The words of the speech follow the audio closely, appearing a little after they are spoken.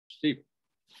Steve.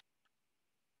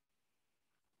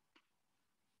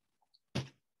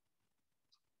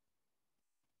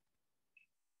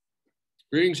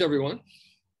 Greetings, everyone.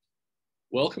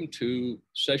 Welcome to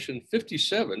session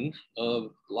 57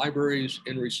 of Libraries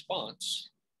in Response.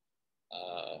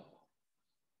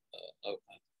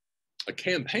 A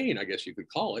campaign, I guess you could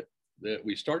call it, that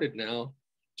we started now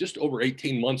just over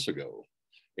 18 months ago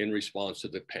in response to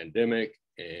the pandemic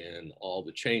and all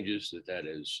the changes that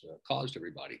has caused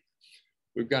everybody.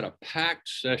 We've got a packed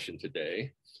session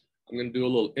today. I'm going to do a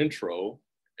little intro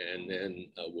and then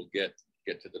we'll get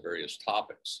to the various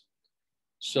topics.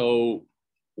 So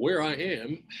where I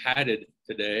am headed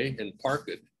today in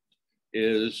Parkett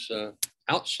is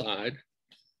outside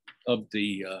of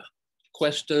the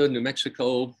Cuesta, New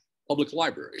Mexico Public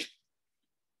Library.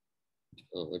 I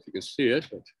don't know if you can see it,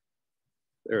 but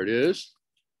there it is.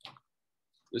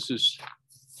 This is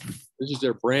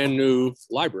their brand new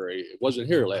library. It wasn't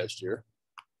here last year,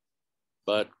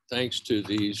 but thanks to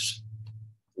these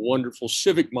wonderful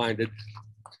civic-minded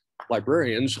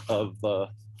librarians of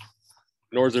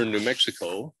northern New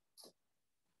Mexico,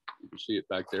 you can see it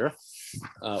back there,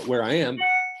 where I am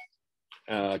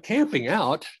camping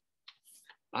out,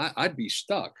 I'd be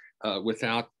stuck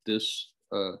without this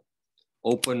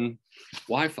open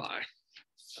Wi-Fi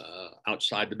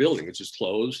outside the building. It's just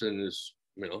closed and is,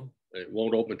 you know, it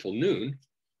won't open until noon,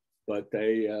 but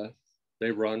they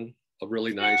run a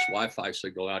really nice Wi-Fi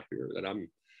signal out here that I'm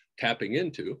tapping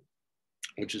into,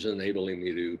 which is enabling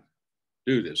me to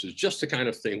do this. It's just the kind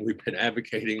of thing we've been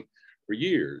advocating for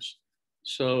years.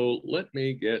 So let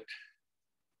me get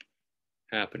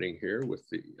happening here with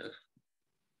the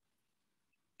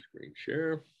screen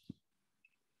share.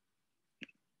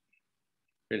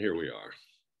 And here we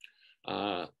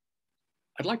are.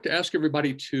 I'd like to ask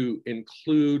everybody to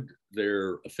include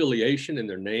their affiliation and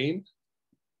their name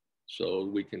so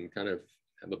we can kind of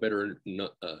have a better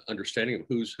understanding of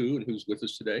who's who and who's with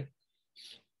us today.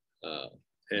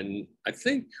 And I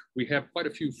think we have quite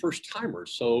a few first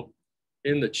timers. So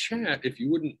in the chat, if you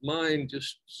wouldn't mind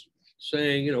just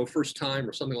saying, you know, first time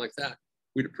or something like that,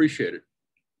 we'd appreciate it.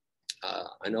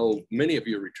 I know many of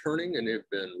you are returning and have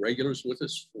been regulars with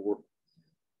us for,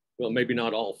 well, maybe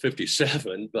not all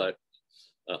 57, but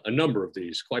a number of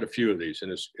these, quite a few of these,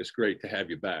 and it's great to have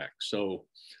you back. So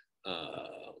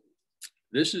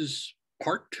this is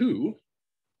part 2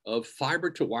 of fiber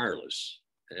to wireless.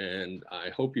 And I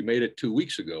hope you made it 2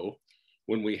 weeks ago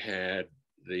when we had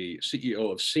the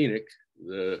CEO of CENIC,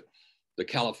 the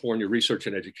California Research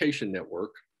and Education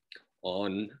Network,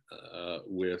 on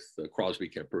with Crosby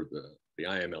Kemper, the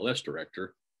IMLS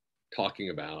director, talking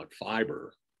about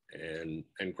fiber. And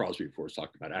Crosby, of course,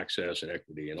 talked about access and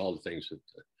equity and all the things that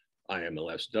the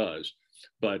IMLS does.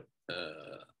 But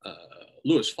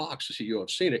Louis Fox, the CEO of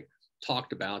CENIC,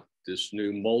 talked about this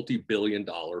new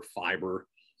multi-billion-dollar fiber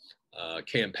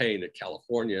campaign that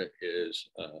California is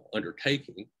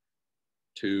undertaking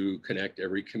to connect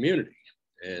every community.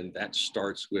 And that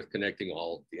starts with connecting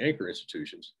all the anchor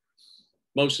institutions,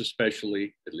 most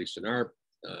especially, at least in our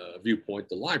viewpoint,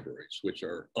 the libraries, which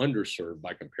are underserved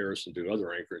by comparison to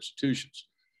other anchor institutions.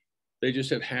 They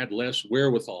just have had less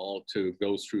wherewithal to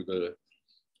go through the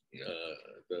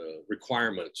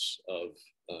requirements of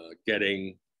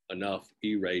getting enough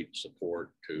E-rate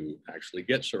support to actually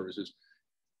get services.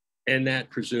 And that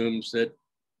presumes that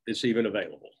it's even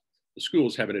available. The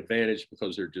schools have an advantage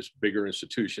because they're just bigger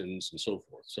institutions and so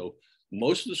forth. So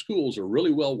most of the schools are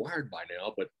really well wired by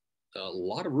now, but a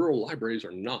lot of rural libraries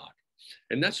are not.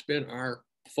 And that's been our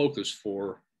focus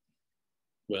for,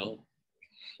 well,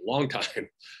 a long time.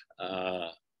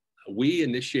 We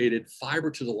initiated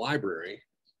Fiber to the Library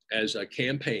as a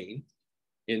campaign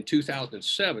in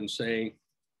 2007 saying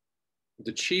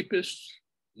the cheapest,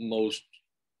 most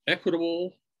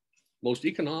equitable, most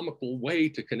economical way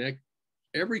to connect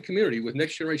every community with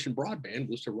next generation broadband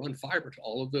was to run fiber to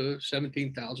all of the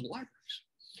 17,000 libraries.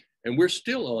 And we're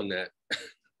still on that.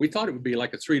 We thought it would be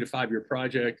like a 3 to 5 year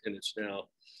project, and it's now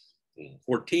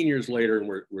 14 years later, and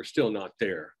we're still not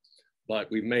there.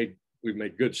 But we've made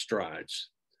good strides.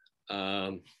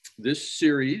 This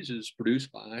series is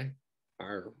produced by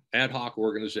our ad hoc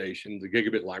organization, the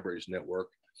Gigabit Libraries Network,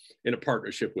 in a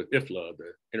partnership with IFLA,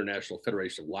 the International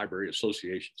Federation of Library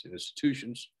Associations and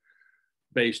Institutions,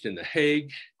 based in The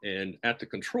Hague. And at the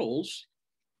controls,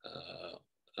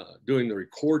 doing the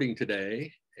recording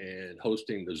today and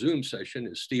hosting the Zoom session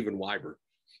is Stephen Weiber,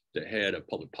 the head of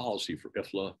public policy for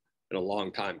IFLA and a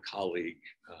longtime colleague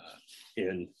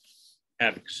in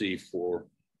advocacy for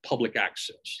public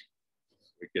access.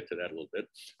 We get to that a little bit.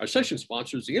 Our session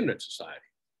sponsor is the Internet Society,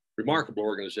 remarkable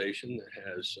organization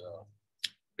that has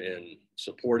been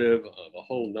supportive of a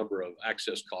whole number of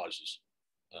access causes,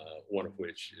 one of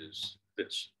which is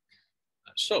this.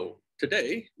 So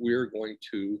today we're going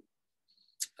to,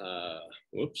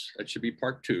 whoops, that should be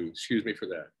part 2, excuse me for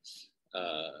that.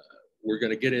 We're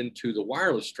going to get into the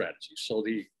wireless strategy. So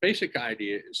the basic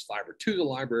idea is fiber to the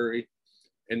library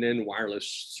and then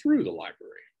wireless through the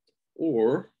library.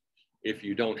 Or if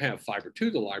you don't have fiber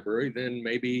to the library, then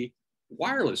maybe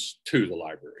wireless to the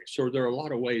library. So there are a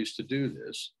lot of ways to do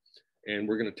this, and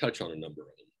we're going to touch on a number of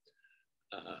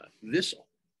them. This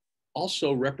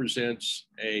also represents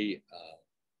a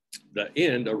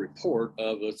report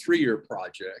of a 3-year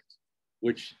project,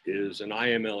 which is an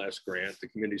IMLS grant, the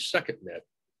community's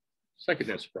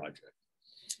SecondNets project,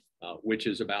 which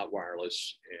is about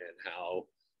wireless and how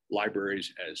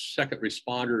libraries as second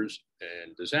responders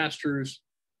and disasters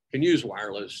can use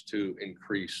wireless to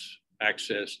increase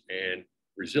access and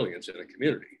resilience in a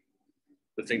community.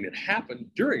 The thing that happened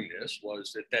during this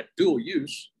was that dual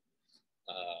use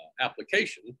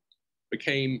application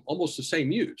became almost the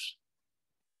same use.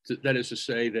 That is to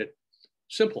say that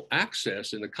simple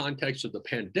access in the context of the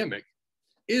pandemic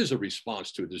is a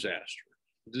response to a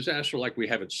disaster like we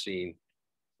haven't seen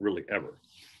really ever.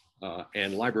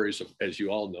 And libraries, as you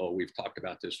all know, we've talked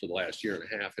about this for the last year and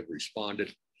a half, have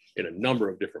responded in a number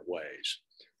of different ways.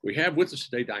 We have with us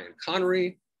today Dianne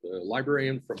Connery, the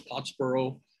librarian from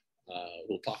Pottsboro.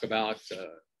 We'll talk about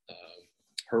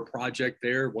her project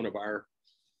there.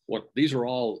 These are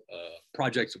all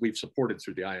projects that we've supported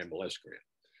through the IMLS grant.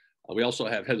 We also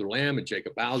have Heather Lamb and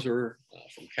Jacob Bowser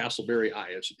from Castleberry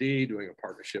ISD doing a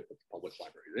partnership with the public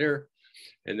library there.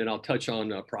 And then I'll touch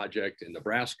on a project in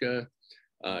Nebraska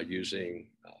using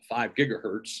 5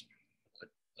 gigahertz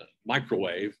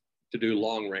microwave to do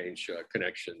long range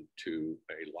connection to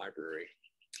a library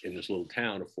in this little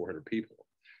town of 400 people.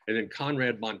 And then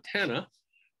Conrad, Montana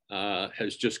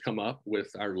has just come up with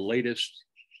our latest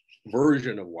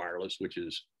version of wireless, which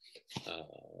is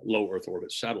low Earth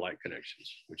orbit satellite connections,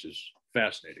 which is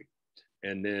fascinating.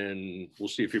 And then we'll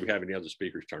see if we have any other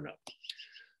speakers turn up.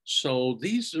 So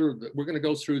we're going to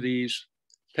go through these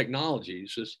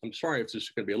technologies. I'm sorry if this is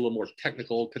going to be a little more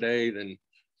technical today than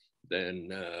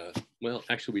well,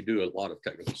 actually we do a lot of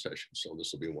technical sessions, so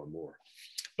this will be one more.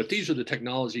 But these are the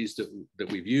technologies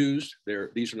that we've used.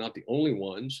 These are not the only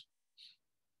ones,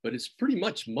 but it's pretty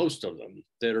much most of them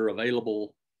that are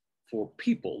available for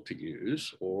people to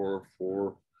use or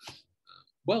for,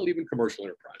 well, even commercial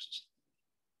enterprises.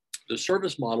 The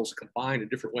service models combine in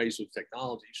different ways with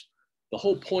technologies. The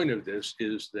whole point of this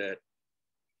is that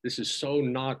this is so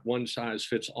not one size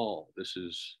fits all.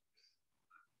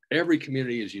 Every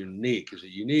community is a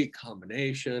unique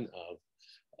combination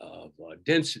of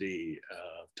density,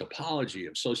 of topology,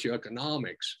 of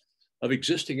socioeconomics, of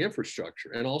existing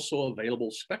infrastructure, and also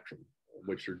available spectrum,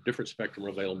 which are different spectrum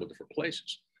available in different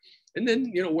places. And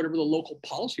then, whatever the local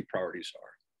policy priorities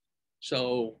are.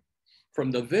 So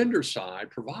from the vendor side,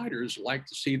 providers like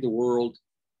to see the world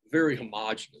very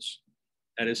homogeneous.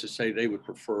 That is to say, they would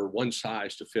prefer one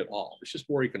size to fit all. It's just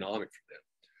more economic for them.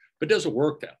 But it doesn't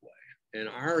work that way. And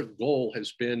our goal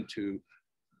has been to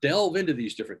delve into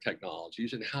these different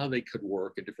technologies and how they could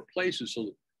work in different places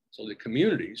so that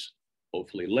communities,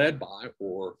 hopefully led by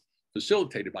or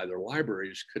facilitated by their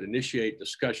libraries, could initiate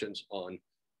discussions on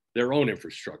their own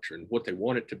infrastructure and what they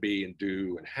want it to be and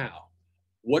do and how.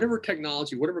 Whatever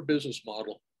technology, whatever business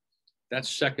model, that's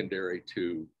secondary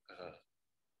to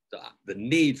the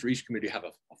need for each community to have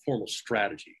a formal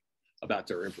strategy about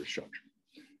their infrastructure.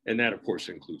 And that, of course,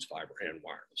 includes fiber and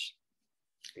wireless.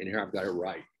 And here I've got it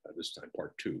right, this time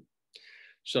part 2.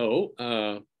 So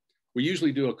we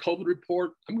usually do a COVID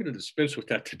report. I'm going to dispense with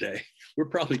that today. We're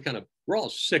all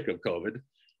sick of COVID,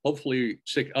 hopefully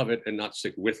sick of it and not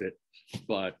sick with it.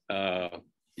 But,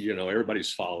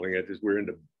 everybody's following it as we're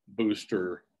into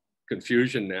booster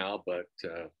confusion now, but,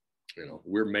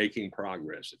 we're making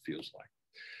progress, it feels like.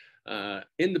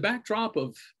 In the backdrop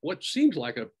of what seems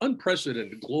like an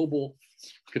unprecedented global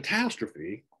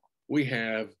catastrophe, we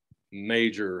have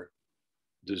major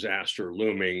disaster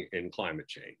looming in climate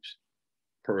change.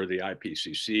 Per the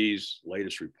IPCC's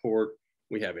latest report,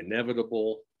 we have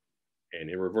inevitable and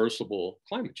irreversible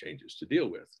climate changes to deal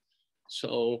with.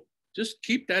 So just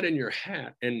keep that in your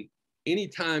hat. And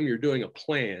anytime you're doing a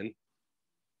plan,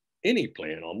 any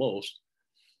plan almost,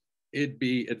 it'd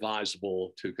be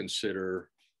advisable to consider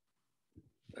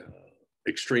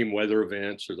extreme weather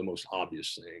events are the most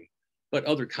obvious thing, but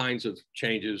other kinds of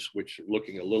changes which are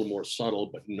looking a little more subtle,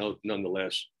 but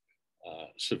nonetheless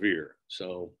severe.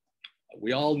 So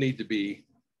we all need to be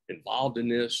involved in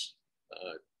this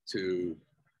to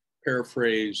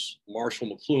paraphrase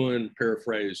Marshall McLuhan,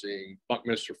 paraphrasing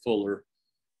Buckminster Fuller,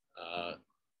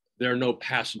 there are no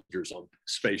passengers on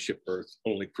Spaceship Earth,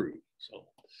 only crew. So,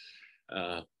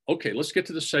 okay, let's get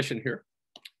to the session here.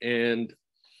 And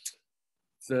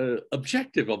the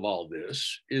objective of all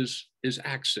this is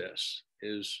access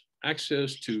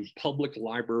to public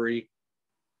library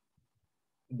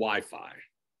Wi-Fi,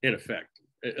 in effect,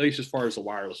 at least as far as the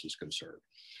wireless is concerned.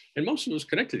 And most of us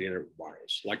connect to the internet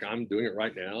wireless, like I'm doing it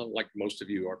right now, like most of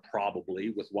you are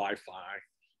probably with Wi-Fi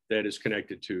that is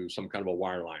connected to some kind of a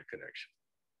wireline connection,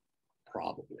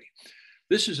 probably.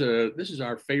 This is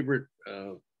our favorite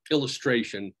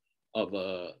illustration of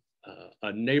a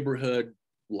neighborhood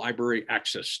library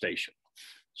access station.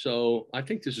 So I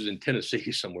think this is in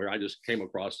Tennessee somewhere. I just came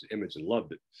across the image and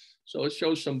loved it. So it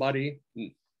shows somebody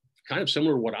kind of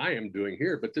similar to what I am doing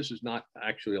here, but this is not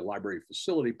actually a library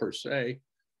facility per se,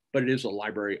 but it is a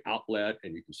library outlet.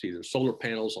 And you can see there's solar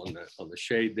panels on the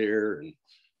shade there,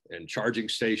 and charging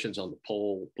stations on the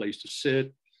pole, place to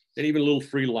sit, and even a little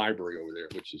free library over there,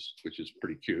 which is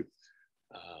pretty cute.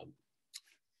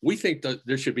 We think that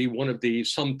there should be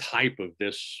some type of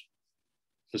this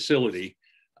facility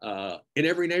in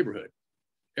every neighborhood.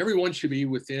 Everyone should be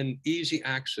within easy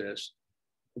access,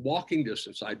 walking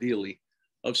distance, ideally,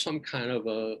 of some kind of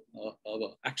a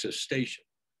access station.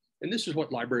 And this is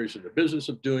what libraries are in the business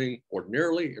of doing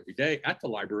ordinarily every day at the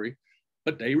library,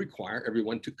 but they require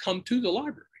everyone to come to the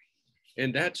library.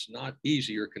 And that's not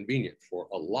easy or convenient for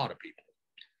a lot of people.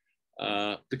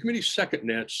 The committee's second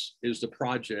nets is the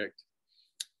project,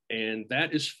 and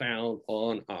that is found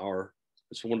on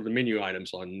it's one of the menu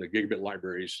items on the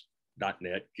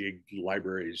gigabitlibraries.net,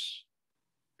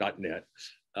 giglibraries.net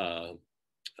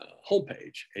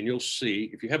homepage. And you'll see,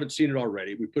 if you haven't seen it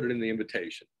already, we put it in the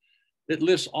invitation. It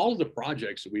lists all of the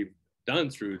projects that we've done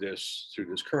through this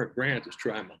current grant, this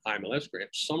True IMLS grant,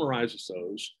 summarizes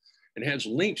those, and has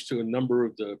links to a number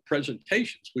of the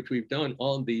presentations which we've done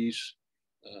on these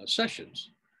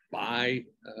sessions by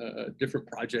different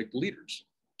project leaders,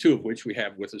 two of which we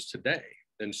have with us today.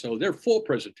 And so their full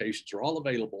presentations are all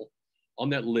available on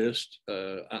that list,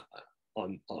 both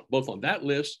on that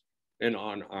list and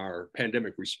on our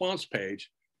pandemic response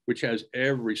page, which has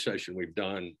every session we've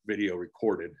done video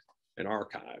recorded and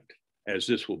archived, as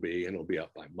this will be, and it'll be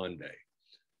up by Monday.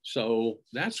 So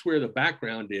that's where the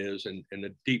background is, and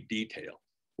the deep detail,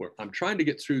 where I'm trying to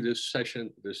get through this session,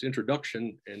 this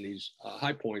introduction and these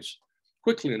high points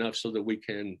quickly enough so that we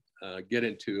can get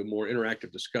into a more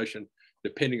interactive discussion,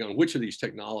 depending on which of these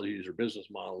technologies or business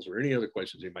models or any other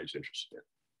questions anybody's interested in.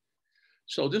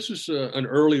 So this is an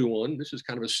early one. This is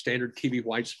kind of a standard TV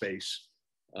white space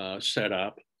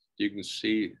setup. You can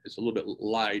see it's a little bit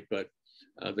light, but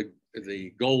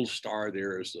the gold star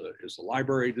there is the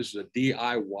library. This is a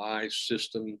DIY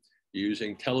system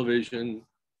using television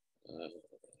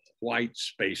white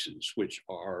spaces, which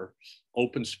are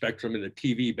open spectrum in the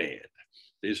TV band.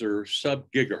 These are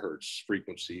sub-gigahertz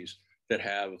frequencies that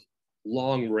have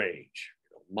long range,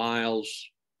 miles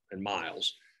and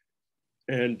miles,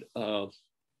 and are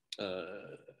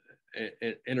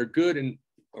good in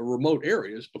remote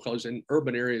areas, because in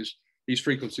urban areas, these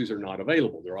frequencies are not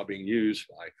available. They're all being used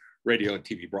by radio and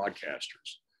TV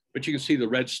broadcasters. But you can see the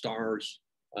red stars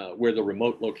where the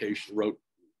remote location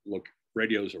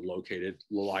radios are located,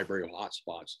 the library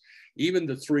hotspots. Even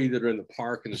the three that are in the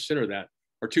park in the center of that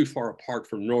are too far apart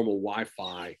from normal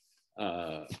Wi-Fi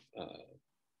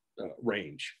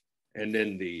range. And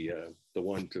then the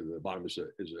one to the bottom is a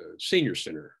senior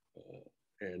center,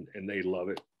 and they love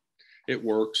it. It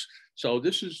works. So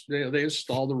this is, they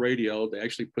install the radio. They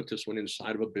actually put this one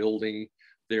inside of a building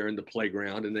there in the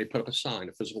playground, and they put up a sign,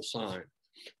 a physical sign,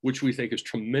 which we think is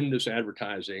tremendous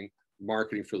advertising,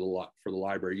 marketing for the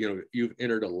library. You know, you've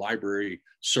entered a library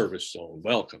service zone.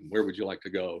 Welcome. Where would you like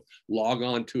to go? Log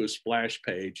on to a splash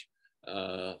page.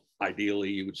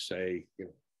 Ideally, you would say, you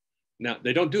know. Now,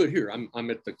 they don't do it here. I'm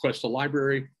at the Questa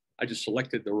Library. I just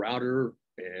selected the router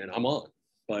and I'm on.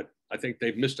 But I think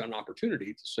they've missed an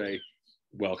opportunity to say,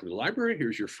 welcome to the library.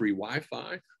 Here's your free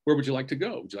Wi-Fi. Where would you like to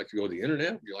go? Would you like to go to the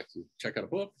internet? Would you like to check out a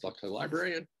book? Talk to the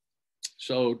librarian?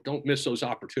 So don't miss those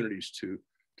opportunities to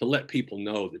let people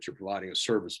know that you're providing a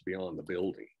service beyond the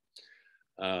building.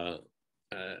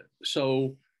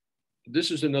 So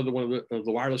this is another one of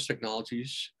the wireless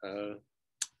technologies.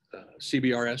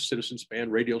 CBRS, Citizens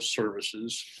Band Radio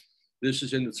Services. This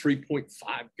is in the 3.5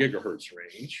 gigahertz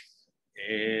range,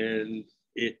 and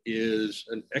it is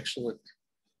an excellent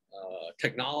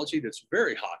technology that's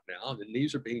very hot now, and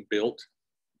these are being built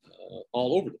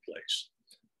all over the place.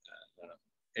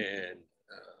 And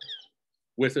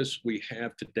with us, we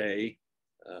have today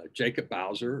Jacob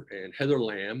Bowser and Heather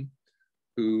Lamb,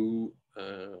 who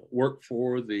work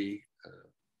for the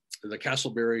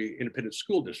Castleberry Independent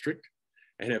School District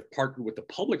and have partnered with the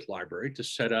public library to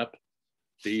set up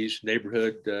these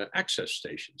neighborhood access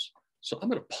stations. So I'm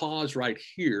going to pause right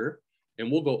here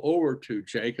and we'll go over to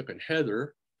Jacob and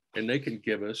Heather and they can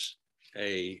give us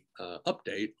a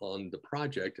update on the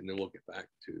project and then we'll get back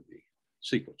to the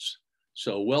sequence.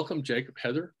 So welcome, Jacob,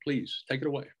 Heather, please take it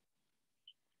away.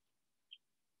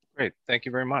 Great, thank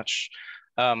you very much.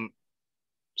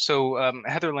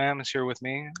 Heather Lamb is here with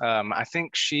me. I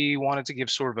think she wanted to give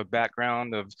sort of a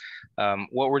background of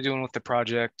what we're doing with the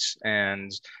project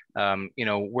and you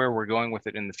know, where we're going with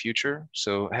it in the future.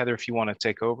 So Heather, if you want to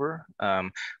take over,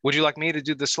 would you like me to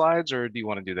do the slides or do you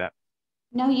want to do that?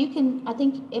 No, you can. I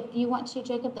think if you want to,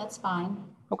 Jacob, that's fine.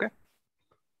 Okay.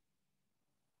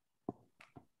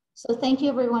 So thank you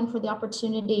everyone for the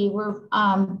opportunity. We're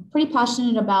pretty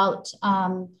passionate about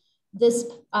this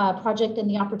project and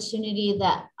the opportunity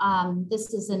that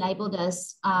this has enabled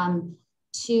us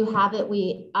to have it.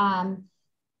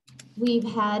 We've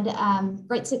had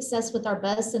great success with our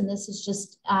bus, and this has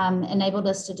just enabled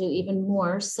us to do even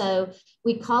more. So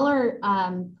we call our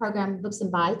program Books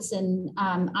and Bites, and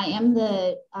I am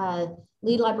the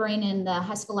lead librarian and the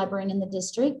high school librarian in the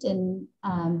district, and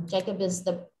Jacob is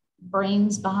the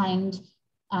brains behind,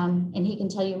 and he can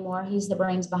tell you more. He's the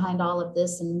brains behind all of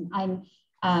this, and I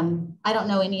don't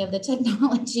know any of the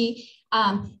technology.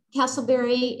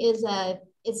 Castleberry is a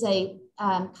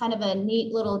kind of a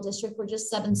neat little district. We're just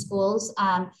 7 schools,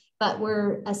 but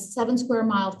we're a 7 square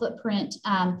mile footprint,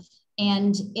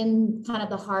 and in kind of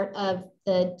the heart of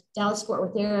the Dallas-Fort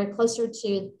Worth area, closer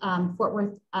to Fort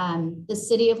Worth, the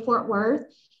city of Fort Worth.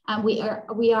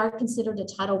 We are considered a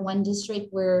Title I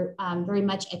district. We're very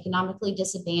much economically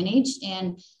disadvantaged,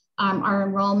 and our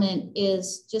enrollment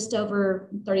is just over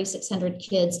 3,600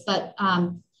 kids. But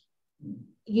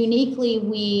uniquely,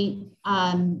 we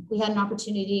had an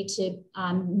opportunity to,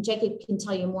 Jacob can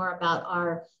tell you more about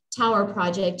our tower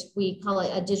project. We call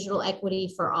it a digital equity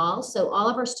for all. So all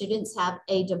of our students have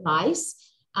a device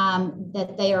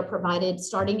that they are provided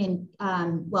starting in,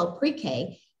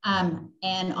 pre-K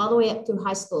and all the way up through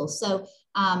high school. So,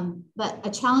 but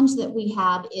a challenge that we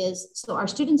have is, so our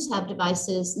students have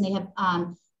devices and they have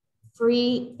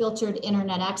free filtered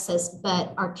internet access,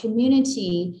 but our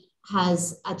community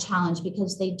has a challenge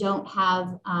because they don't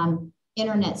have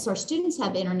internet. So our students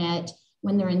have internet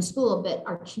when they're in school, but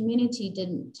our community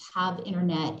didn't have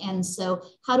internet. And so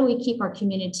how do we keep our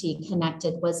community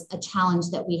connected was a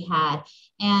challenge that we had.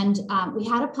 And we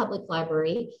had a public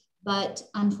library, but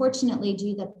unfortunately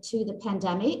due to the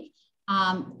pandemic,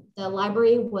 the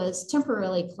library was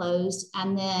temporarily closed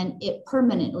and then it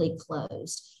permanently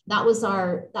closed. That was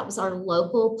our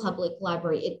local public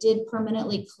library. It did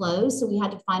permanently close, so we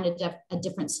had to find a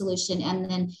different solution. And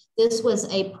then this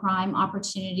was a prime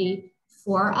opportunity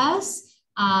for us.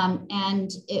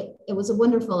 And it was a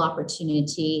wonderful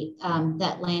opportunity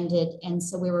that landed. And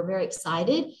so we were very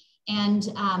excited. And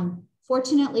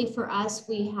fortunately for us,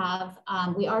 we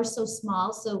are so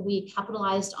small, so we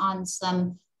capitalized on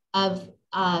some of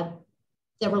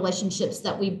the relationships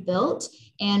that we built.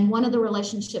 And one of the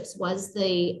relationships was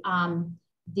the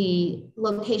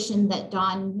location that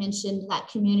Dawn mentioned, that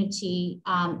community.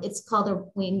 It's called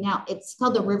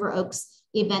the River Oaks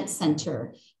Event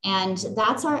Center. And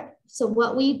so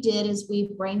what we did is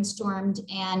we brainstormed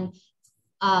and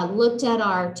looked at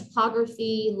our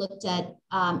topography, looked at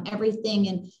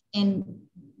everything and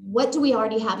what do we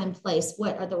already have in place?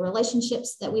 What are the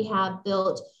relationships that we have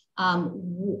built?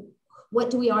 What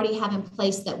do we already have in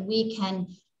place that we can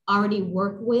already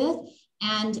work with?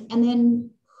 And then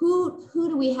who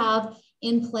do we have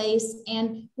in place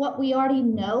and what we already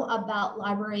know about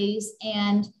libraries?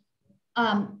 And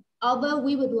although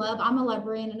we would love, I'm a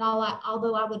librarian, and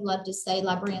although I would love to say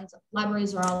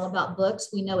libraries are all about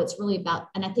books, we know it's really about,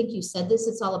 and I think you said this,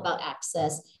 it's all about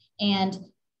access. And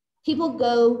people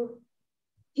go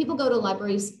to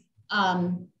libraries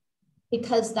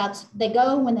because they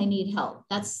go when they need help.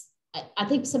 I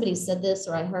think somebody said this,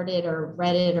 or I heard it or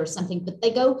read it or something, but they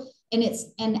go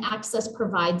and access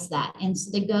provides that. And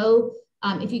so they go,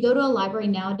 if you go to a library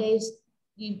nowadays,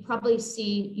 you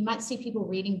might see people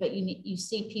reading, but you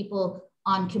see people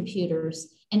on computers.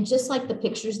 And just like the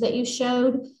pictures that you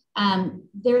showed,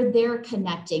 they're there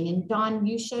connecting. And Dawn,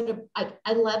 you showed,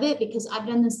 I love it because I've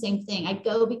done the same thing. I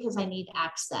go because I need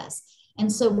access.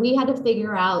 And so we had to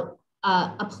figure out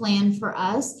a plan for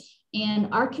us.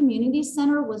 And our community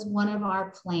center was one of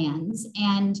our plans.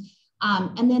 And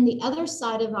then the other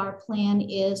side of our plan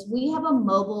is we have a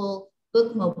mobile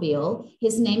bookmobile.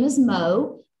 His name is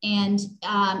Mo. And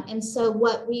so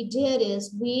what we did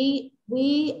is we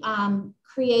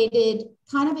created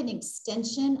kind of an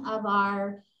extension of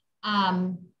our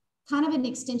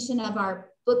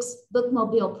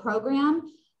bookmobile program,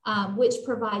 which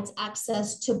provides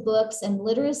access to books and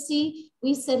literacy.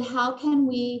 We said, how can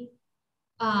we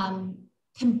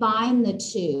combine the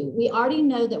two? We already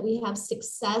know that we have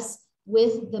success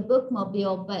with the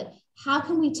bookmobile, but how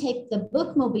can we take the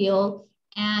bookmobile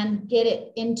and get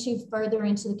it further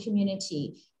into the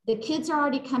community? The kids are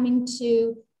already coming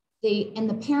to and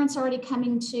the parents are already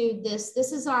coming to this.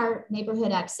 This is our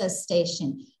neighborhood access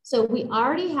station. So we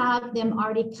already have them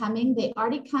already coming. They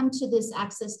already come to this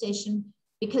access station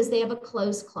because they have a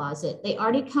clothes closet. They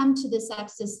already come to this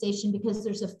access station because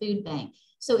there's a food bank.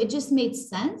 So it just made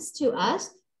sense to us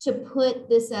to put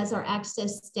this as our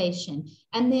access station.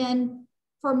 And then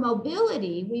for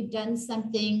mobility, we've done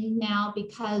something now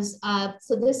because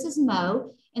so this is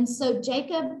Mo. And so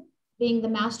Jacob, being the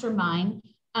mastermind,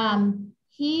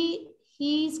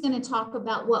 he's going to talk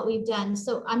about what we've done.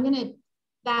 So I'm going to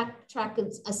backtrack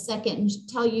a second and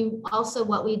tell you also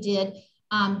what we did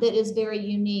that is very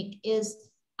unique is,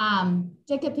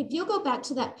 Jacob, if you'll go back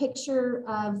to that picture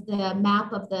of the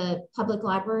map of the public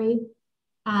library,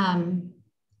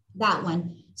 that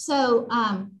one. So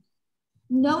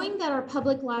knowing that our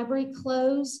public library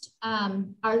closed,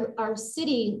 our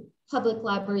city public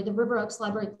library, the River Oaks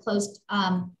Library closed,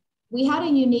 we had a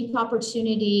unique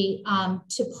opportunity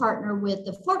to partner with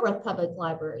the Fort Worth Public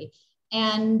Library.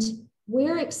 And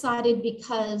we're excited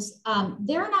because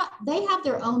they have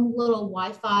their own little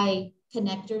Wi-Fi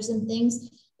connectors and things,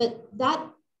 but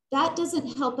that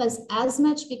doesn't help us as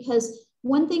much because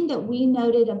one thing that we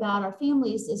noted about our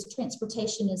families is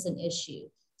transportation is an issue.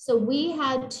 So we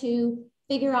had to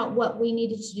figure out what we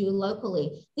needed to do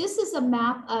locally. This is a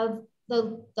map of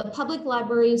the public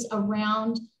libraries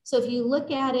around. So if you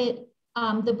look at it,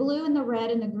 the blue and the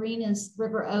red and the green is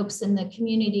River Oaks and the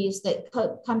communities that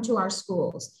come to our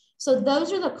schools. So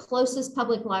those are the closest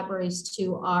public libraries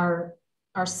to our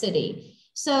city.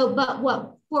 So, but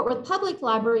what Fort Worth Public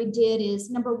Library did is,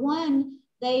 number one,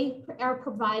 they are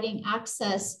providing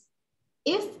access.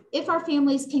 If our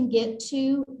families can get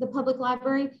to the public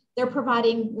library, they're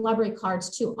providing library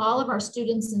cards to all of our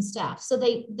students and staff. So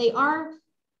they are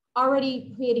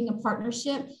already creating a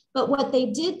partnership. But what they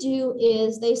did do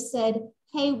is they said,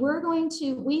 hey,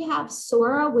 we have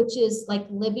Sora, which is like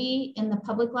Libby in the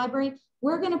public library.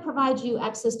 We're going to provide you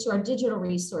access to our digital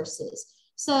resources.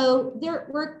 So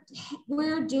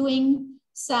we're doing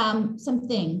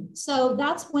something. So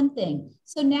that's one thing.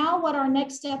 So now what our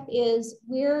next step is,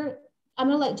 I'm going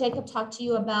to let Jacob talk to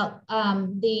you about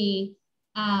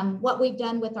what we've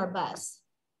done with our bus.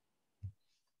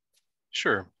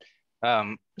 Sure.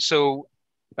 So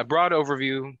a broad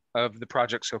overview of the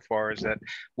project so far is that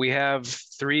we have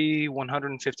 3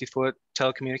 150-foot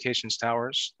telecommunications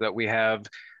towers that we have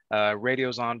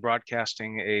radios on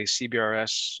broadcasting a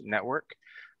CBRS network.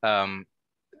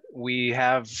 We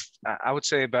have, I would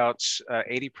say, about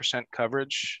 80%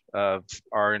 coverage of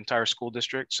our entire school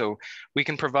district. So we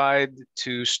can provide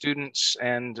to students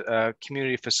and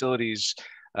community facilities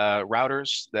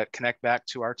routers that connect back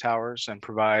to our towers and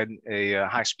provide a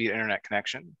high-speed internet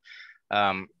connection.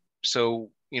 So,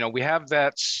 we have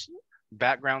that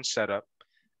background setup.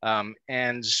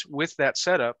 And with that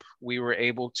setup, we were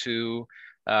able to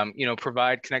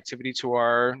provide connectivity to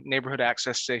our neighborhood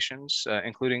access stations,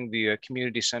 including the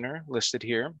community center listed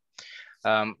here.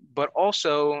 But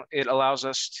also it allows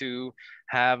us to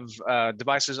have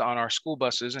devices on our school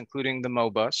buses, including the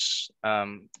MoBus,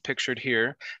 pictured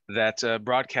here, that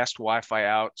broadcast Wi-Fi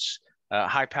out,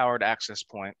 high-powered access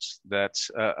points that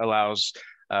allows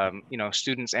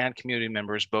students and community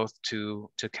members both to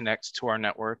connect to our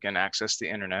network and access the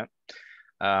internet.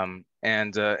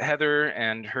 And Heather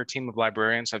and her team of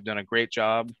librarians have done a great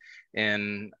job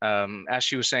in, as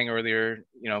she was saying earlier,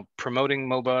 promoting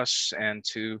MoBus and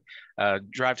to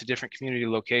drive to different community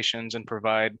locations and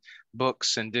provide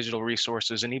books and digital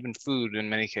resources and even food in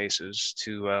many cases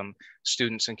to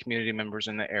students and community members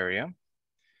in the area.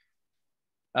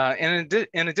 And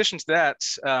in addition to that,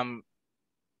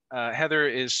 Heather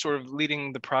is sort of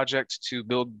leading the project to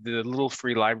build the little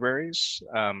free libraries.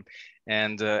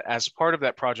 And as part of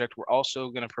that project, we're also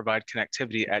going to provide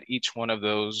connectivity at each one of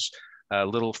those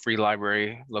little free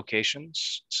library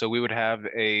locations. So we would have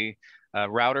a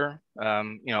router, a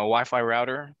Wi-Fi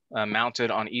router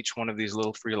mounted on each one of these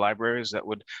little free libraries that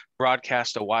would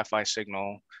broadcast a Wi-Fi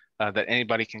signal that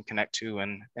anybody can connect to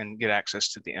and get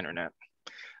access to the internet.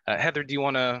 Heather, do you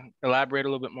want to elaborate a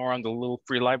little bit more on the little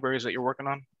free libraries that you're working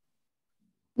on?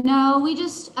 No, we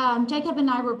just, Jacob and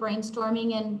I were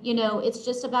brainstorming, and, you know, it's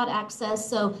just about access.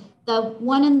 So the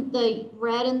one in the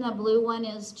red and the blue one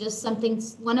is just something,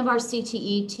 one of our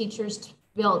CTE teachers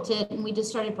built it, and we just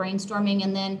started brainstorming,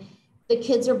 and then the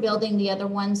kids are building the other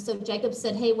ones. So Jacob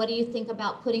said, hey, what do you think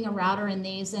about putting a router in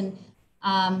these? And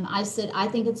I said, I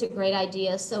think it's a great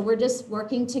idea. So we're just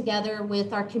working together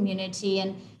with our community,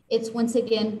 and it's once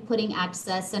again putting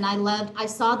access. And I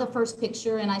saw the first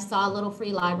picture, and I saw a little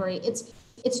free library.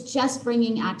 It's just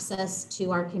bringing access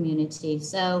to our community.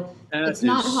 So it's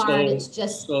not hard. It's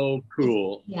just so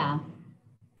cool. Yeah.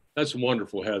 That's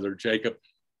wonderful, Heather. Jacob,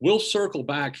 we'll circle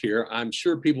back here. I'm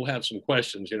sure people have some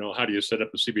questions, you know, how do you set up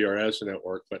a CBRS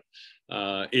network? But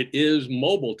it is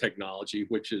mobile technology,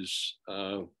 which is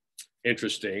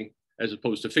interesting as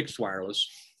opposed to fixed wireless.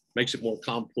 Makes it more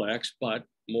complex, but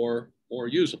more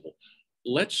usable.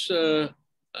 Let's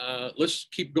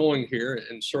keep going here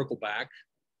and circle back,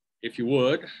 if you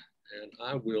would, and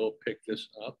I will pick this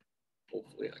up.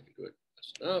 Hopefully I can do it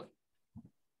fast enough.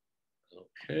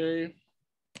 Okay.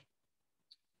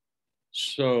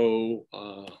 So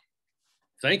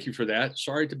thank you for that.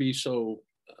 Sorry to be so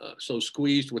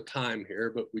squeezed with time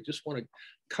here, but we just want to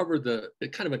cover the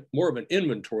kind of more of an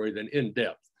inventory than in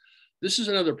depth. This is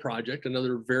another project,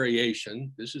 another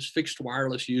variation. This is fixed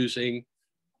wireless using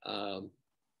 5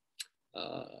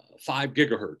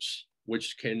 gigahertz,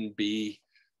 which can be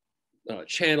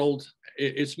channeled.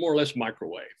 It's more or less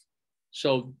microwave.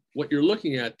 So what you're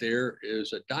looking at there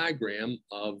is a diagram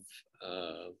of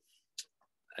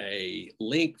a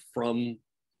link from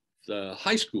the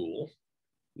high school.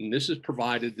 And this is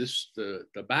provided, the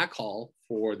backhaul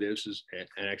for this is, and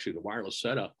actually the wireless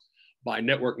setup, by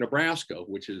Network Nebraska,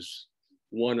 which is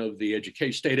one of the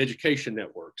state education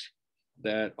networks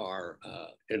that are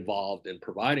involved in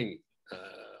providing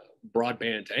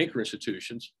broadband to anchor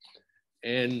institutions,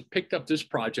 and picked up this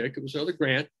project. It was another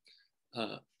grant.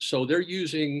 So they're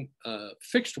using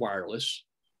fixed wireless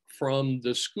from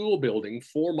the school building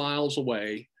 4 miles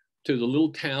away to the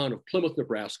little town of Plymouth,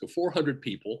 Nebraska, 400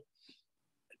 people,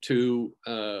 to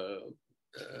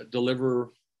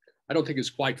deliver, I don't think it's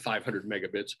quite 500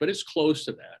 megabits, but it's close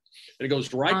to that. And it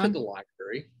goes right to the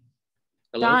library.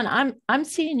 Hello? Don, I'm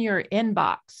seeing your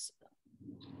inbox.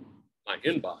 My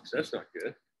inbox, that's not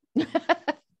good.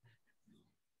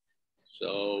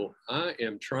 So I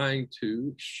am trying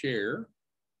to share.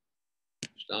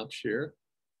 Stop share.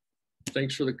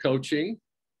 Thanks for the coaching.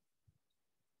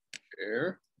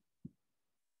 Share.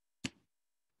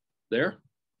 There.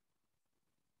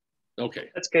 Okay.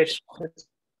 That's good.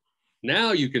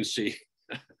 Now you can see.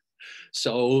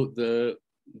 So the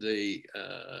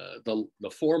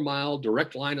 4 mile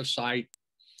direct line of sight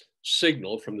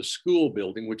signal from the school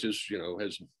building, which is, you know,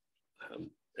 has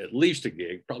at least a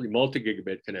gig, probably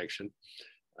multi-gigabit connection,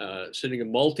 sending a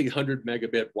multi-100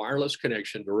 megabit wireless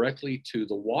connection directly to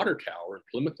the water tower in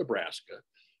Plymouth, Nebraska,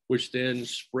 which then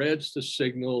spreads the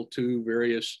signal to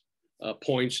various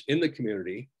points in the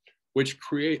community, which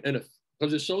create, and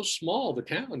because it's so small, the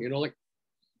town, you know, like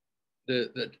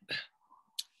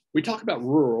we talk about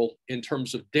rural in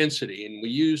terms of density, and we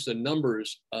use the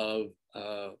numbers of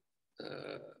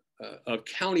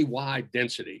county-wide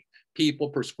density, people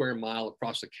per square mile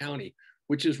across the county,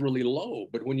 which is really low.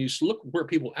 But when you look where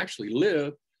people actually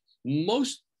live,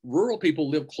 most rural people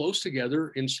live close together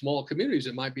in small communities.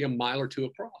 It might be a mile or two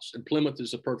across. And Plymouth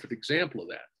is a perfect example of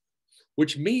that,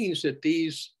 which means that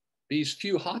these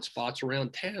few hotspots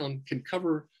around town can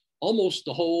cover almost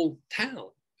the whole town,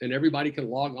 and everybody can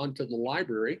log on to the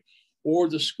library or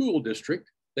the school district.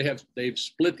 They've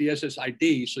split the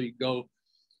SSID, so you go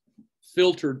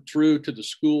filtered through to the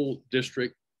school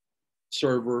district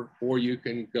server, or you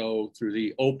can go through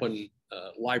the open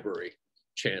library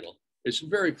channel. It's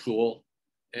very cool.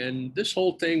 And this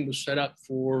whole thing was set up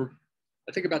for,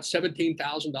 I think, about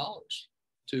 $17,000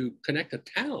 to connect a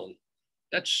town.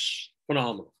 That's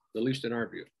phenomenal, at least in our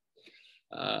view.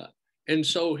 And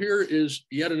so here is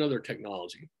yet another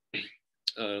technology.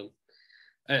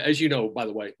 As you know, by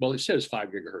the way, well, it says 5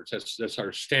 gigahertz. That's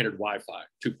our standard Wi-Fi,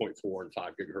 2.4 and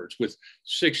 5 gigahertz, with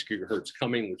 6 gigahertz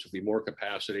coming, which will be more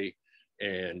capacity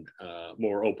and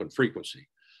more open frequency.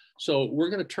 So we're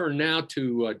going to turn now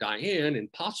to Dianne in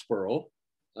Pottsboro,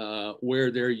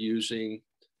 where they're using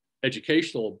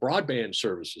educational broadband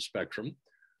services spectrum,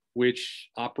 which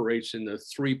operates in the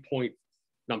 2.5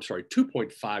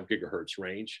 gigahertz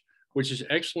range, which is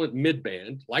excellent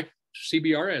midband, like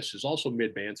CBRS is also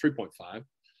midband 3.5,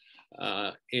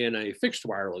 in a fixed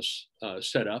wireless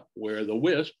setup where the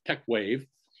WISP Tech Wave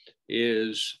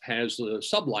has the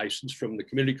sub-license from the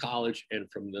community college and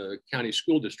from the county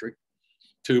school district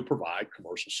to provide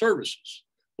commercial services.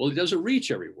 Well, it doesn't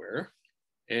reach everywhere.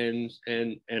 And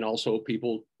also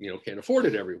people, can't afford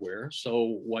it everywhere.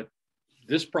 So what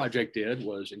this project did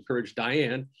was encourage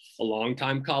Dianne, a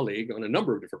longtime colleague on a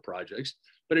number of different projects,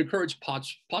 but encouraged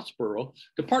Pottsboro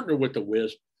to partner with the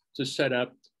WISP to set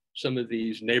up some of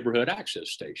these neighborhood access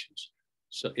stations.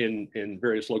 So in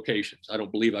various locations. I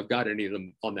don't believe I've got any of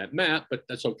them on that map, but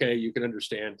that's okay. You can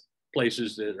understand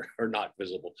places that are not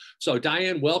visible. So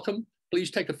Dianne, welcome. Please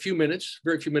take a few minutes,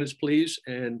 very few minutes, please,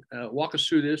 and walk us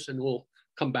through this, and we'll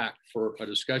come back for a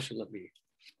discussion. Let me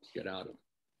get out of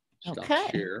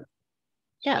stop share.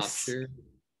 Yes. Stop share.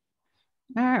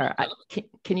 All right.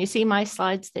 Can you see my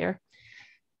slides there?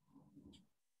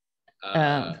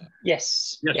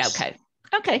 Yes. Yeah, okay.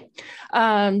 Okay.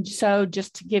 So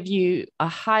just to give you a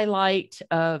highlight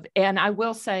of, and I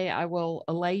will say, I will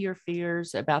allay your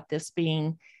fears about this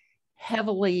being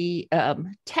heavily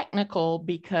technical,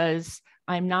 because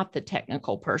I'm not the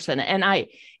technical person. And I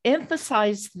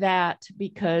emphasize that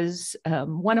because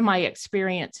one of my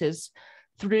experiences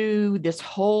through this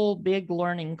whole big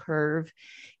learning curve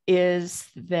is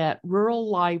that rural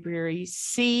libraries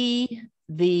see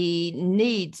the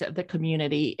needs of the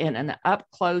community in an up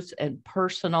close and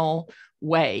personal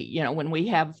way, when we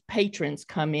have patrons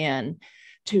come in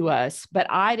to us, but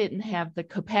I didn't have the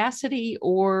capacity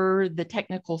or the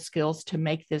technical skills to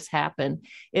make this happen.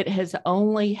 It has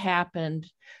only happened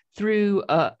through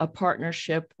a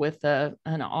partnership with an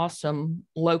awesome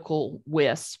local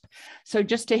WISP. So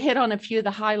just to hit on a few of the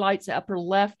highlights, upper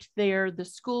left there, the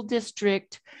school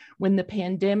district, when the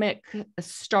pandemic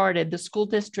started, the school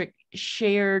district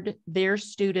shared their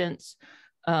students'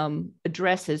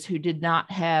 addresses who did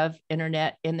not have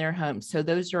internet in their homes. So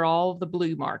those are all the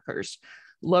blue markers.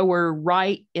 Lower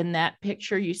right in that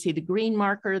picture, you see the green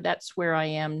marker. That's where I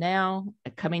am now,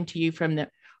 coming to you from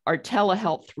our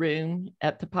telehealth room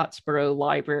at the Pottsboro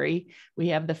Library. We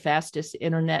have the fastest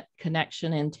internet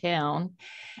connection in town.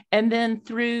 And then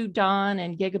through Don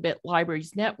and Gigabit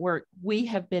Libraries Network, we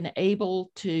have been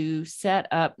able to set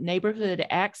up neighborhood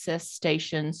access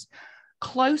stations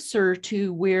closer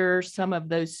to where some of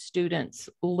those students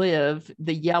live,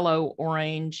 the yellow,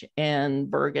 orange, and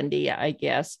burgundy, I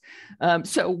guess.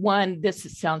 So one,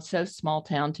 this sounds so small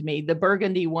town to me. The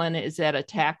burgundy one is at a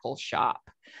tackle shop.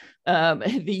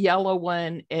 The yellow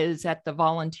one is at the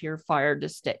volunteer fire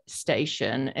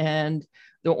station, and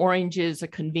the orange is a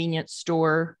convenience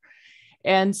store.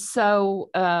 And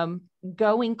so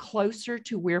going closer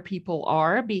to where people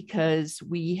are, because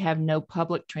we have no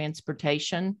public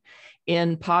transportation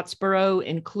in Pottsboro,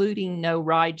 including no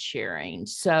ride sharing.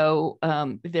 So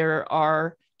there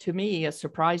are, to me, a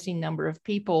surprising number of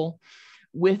people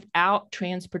without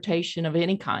transportation of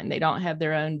any kind. They don't have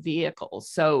their own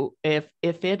vehicles. So if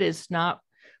it is not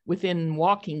within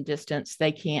walking distance,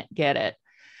 they can't get it.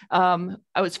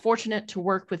 I was fortunate to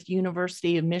work with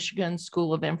University of Michigan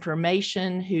School of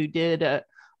Information, who did a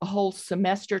whole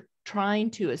semester trying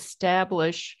to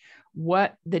establish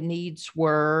what the needs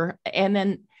were, and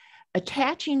then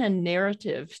attaching a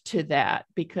narrative to that,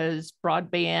 because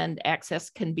broadband access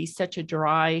can be such a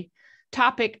dry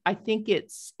topic. I think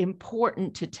it's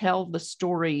important to tell the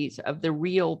stories of the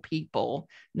real people,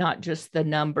 not just the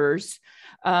numbers.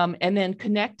 And then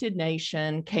Connected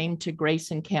Nation came to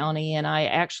Grayson County, and I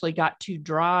actually got to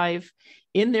drive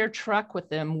in their truck with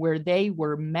them, where they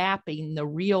were mapping the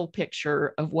real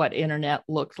picture of what internet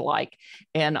looked like,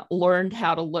 and learned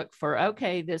how to look for,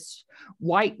 okay, this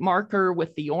white marker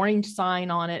with the orange sign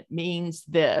on it means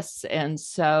this. And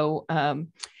so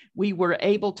we were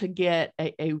able to get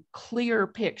a clear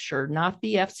picture, not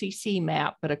the FCC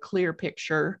map, but a clear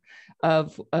picture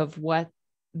of what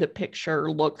the picture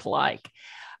looked like.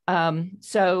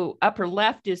 So upper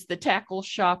left is the tackle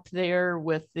shop there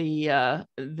with the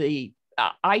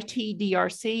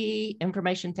ITDRC,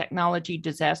 Information Technology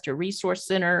Disaster Resource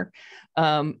Center,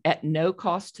 at no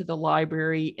cost to the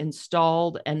library,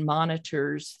 installed and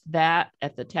monitors that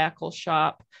at the tackle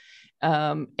shop.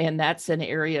 And that's an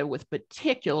area with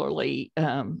particularly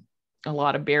a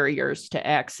lot of barriers to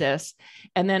access.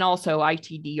 And then also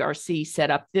ITDRC set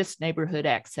up this neighborhood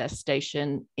access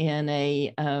station in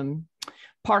a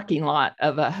parking lot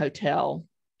of a hotel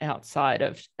outside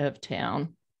of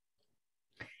town.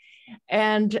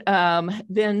 And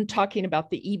then talking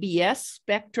about the EBS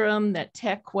spectrum that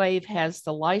TechWave has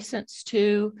the license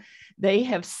to, they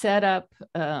have set up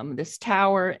this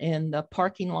tower in the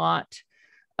parking lot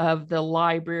of the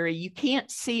library. You can't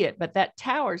see it, but that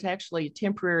tower is actually a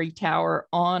temporary tower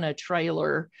on a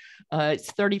trailer.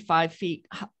 It's 35 feet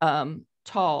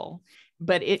tall,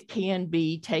 but it can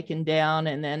be taken down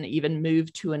and then even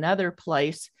moved to another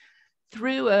place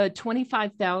through a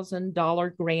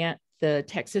 $25,000 grant the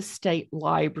Texas State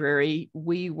Library,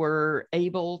 we were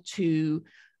able to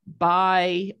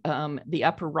buy the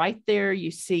upper right there.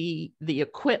 You see the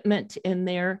equipment in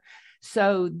there.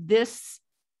 So this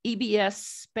EBS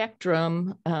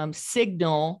spectrum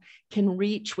signal can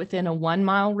reach within a 1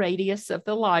 mile radius of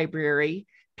the library.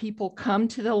 People come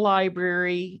to the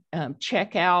library,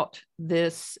 check out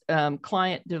this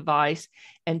client device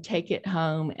and take it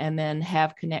home, and then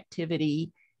have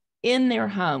connectivity in their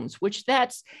homes, which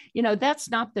that's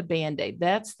not the Band-Aid.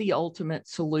 That's the ultimate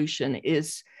solution,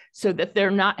 is so that they're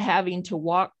not having to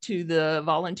walk to the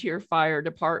volunteer fire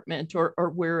department or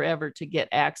wherever to get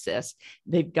access.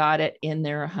 They've got it in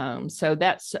their home. So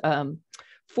that's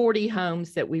 40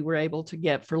 homes that we were able to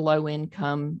get for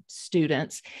low-income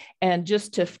students. And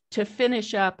just to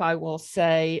finish up, I will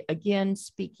say, again,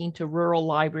 speaking to rural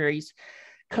libraries,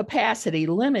 capacity,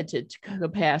 limited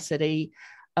capacity,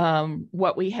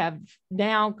 what we have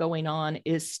now going on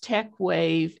is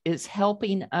TechWave is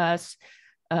helping us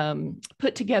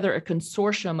put together a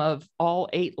consortium of all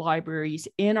 8 libraries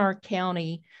in our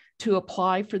county to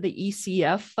apply for the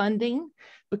ECF funding.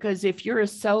 Because if you're a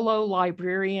solo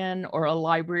librarian or a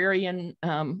librarian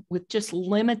with just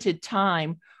limited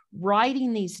time,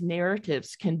 writing these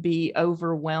narratives can be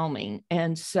overwhelming.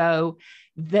 And so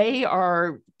they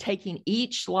are taking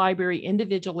each library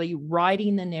individually,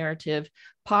 writing the narrative.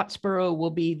 Pottsboro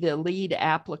will be the lead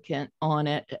applicant on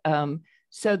it,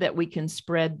 so that we can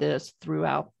spread this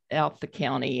throughout the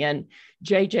county. And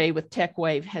JJ with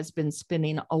TechWave has been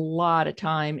spending a lot of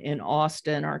time in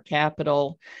Austin, our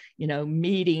capital,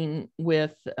 meeting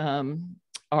with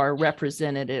our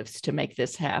representatives to make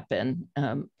this happen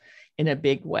in a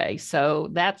big way. So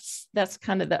that's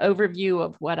kind of the overview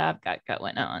of what I've got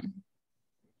going on.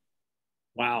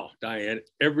 Wow, Diane,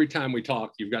 every time we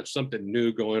talk, you've got something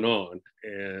new going on,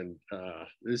 and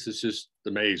this is just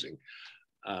amazing.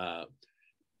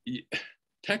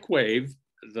 TechWave,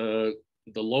 the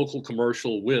local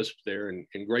commercial WISP there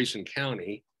in Grayson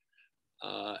County,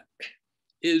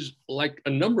 is like a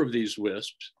number of these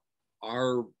WISPs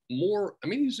are more,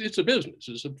 it's a business,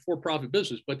 it's a for-profit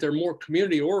business, but they're more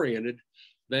community oriented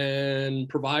than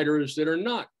providers that are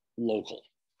not local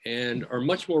and are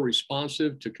much more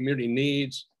responsive to community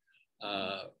needs,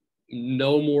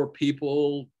 know more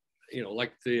people,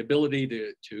 like the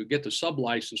ability to get the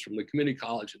sub-license from the community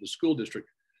college and the school district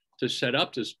to set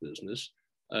up this business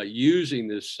using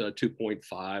this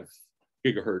 2.5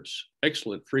 gigahertz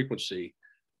excellent frequency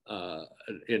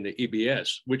in the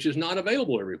EBS, which is not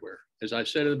available everywhere. As I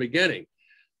said in the beginning,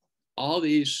 all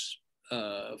these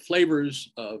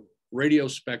flavors of radio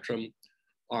spectrum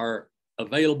are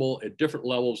available at different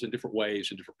levels in different ways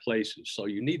in different places. So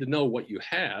you need to know what you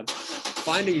have.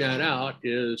 Finding that out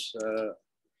is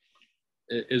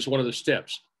one of the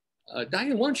steps.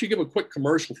 Diane, why don't you give a quick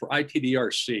commercial for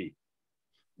ITDRC?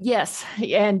 Yes,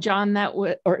 and Don, that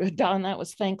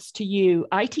was thanks to you.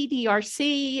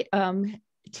 ITDRC,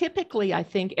 typically, I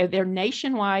think they're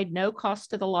nationwide, no cost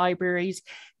to the libraries.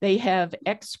 They have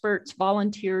experts,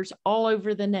 volunteers all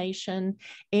over the nation,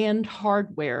 and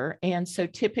hardware. And so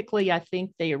typically, I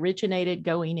think they originated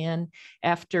going in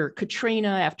after Katrina,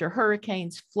 after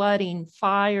hurricanes, flooding,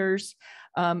 fires,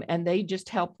 and they just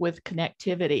help with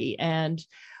connectivity. And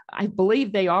I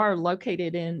believe they are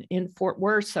located in Fort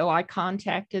Worth. So I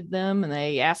contacted them and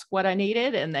they asked what I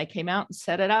needed, and they came out and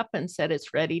set it up and said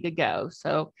it's ready to go.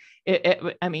 So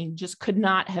just could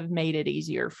not have made it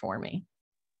easier for me.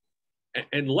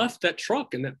 And left that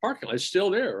truck in that parking lot. It's still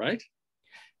there, right?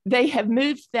 They have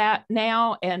moved that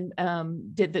now and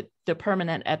did the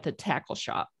permanent at the tackle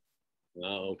shop.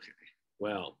 Okay,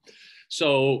 well,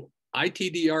 so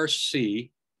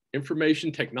ITDRC,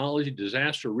 Information Technology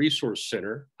Disaster Resource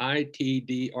Center,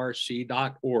 itdrc.org,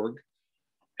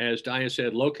 as Diane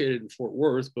said, located in Fort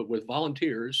Worth, but with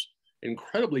volunteers,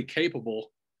 incredibly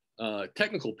capable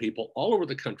technical people all over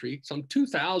the country, some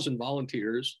 2,000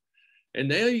 volunteers,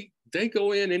 and they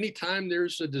go in anytime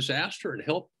there's a disaster and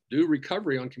help do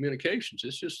recovery on communications.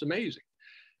 It's just amazing.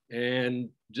 And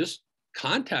just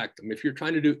contact them if you're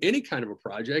trying to do any kind of a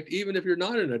project, even if you're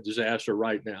not in a disaster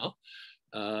right now.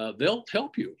 They'll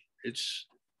help you. It's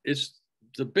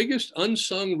the biggest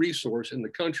unsung resource in the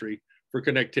country for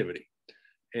connectivity.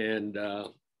 And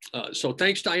so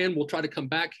thanks, Diane. We'll try to come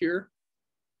back here.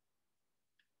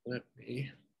 Let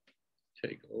me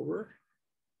take over.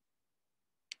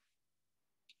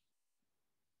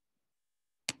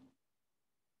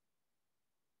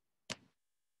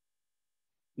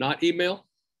 Not email?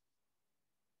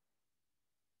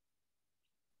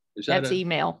 That's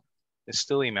email. It's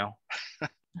still email.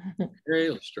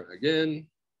 Okay, let's try again.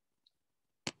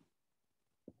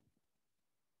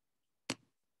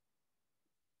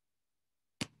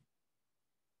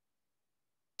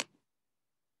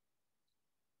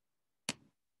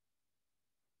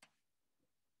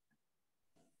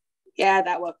 Yeah,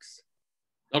 that works.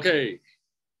 Okay,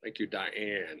 thank you,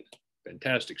 Diane.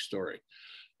 Fantastic story.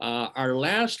 Our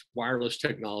last wireless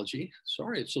technology,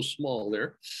 sorry it's so small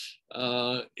there,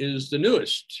 is the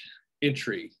newest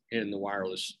entry in the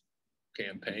wireless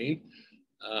campaign,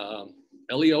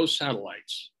 LEO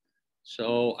satellites.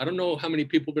 So I don't know how many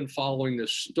people have been following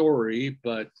this story,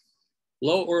 but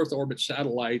low Earth orbit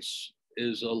satellites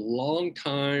is a long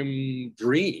time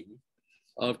dream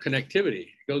of connectivity.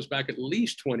 It goes back at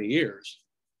least 20 years,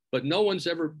 but no one's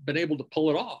ever been able to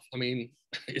pull it off. I mean,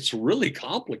 it's really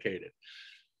complicated.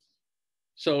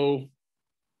 So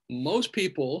most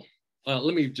people,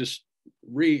 let me just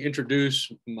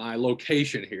reintroduce my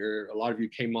location here. A lot of you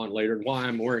came on later, and why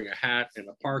I'm wearing a hat and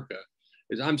a parka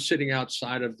is I'm sitting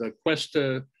outside of the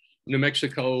Cuesta, New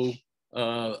Mexico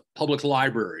Public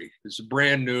Library. It's a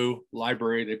brand new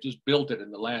library. They've just built it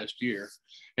in the last year,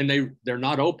 and they're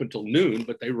not open till noon,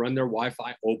 but they run their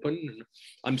Wi-Fi open. And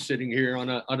I'm sitting here on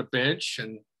a bench,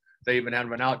 and they even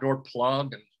have an outdoor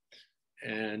plug.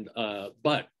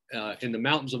 But in the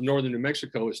mountains of northern New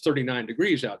Mexico, it's 39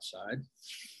 degrees outside,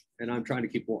 and I'm trying to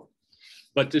keep warm.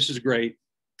 But this is great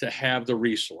to have the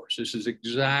resource. This is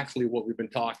exactly what we've been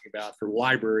talking about for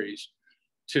libraries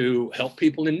to help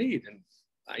people in need. And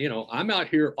you know, I'm out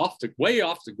here way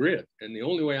off the grid, and the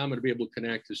only way I'm going to be able to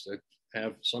connect is to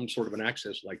have some sort of an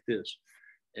access like this.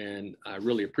 And I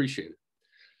really appreciate it.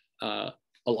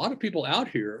 A lot of people out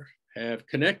here have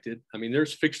connected. I mean,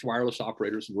 there's fixed wireless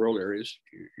operators in rural areas.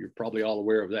 You're probably all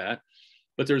aware of that.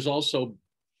 But there's also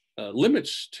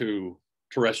limits to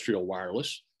terrestrial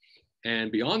wireless.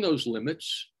 And beyond those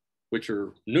limits, which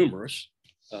are numerous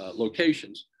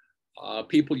locations,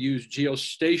 people use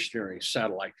geostationary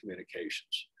satellite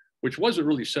communications, which wasn't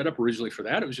really set up originally for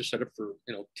that. It was just set up for,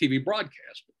 you know, TV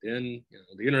broadcast. But then, you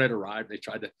know, the internet arrived. They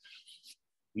tried to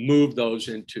move those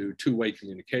into two-way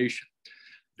communication.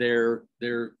 They're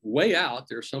way out.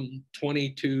 They're some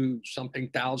 22-something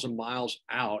thousand miles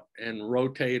out and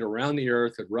rotate around the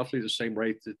Earth at roughly the same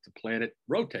rate that the planet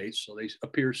rotates. So they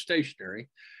appear stationary,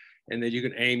 and then you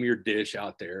can aim your dish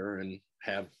out there and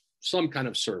have some kind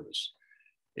of service.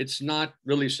 It's not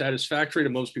really satisfactory to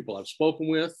most people I've spoken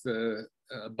with,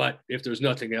 but if there's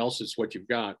nothing else, it's what you've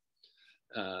got.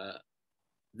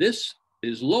 This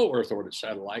is low Earth orbit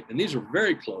satellite, and these are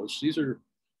very close. These are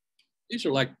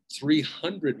like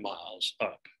 300 miles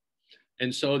up.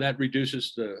 And so that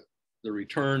reduces the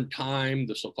return time,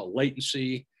 the so-called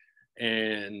latency,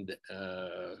 and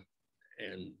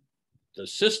the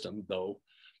system, though,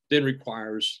 then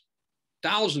requires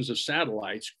thousands of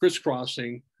satellites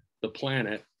crisscrossing the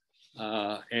planet.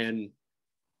 And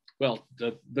well,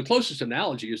 the closest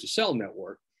analogy is a cell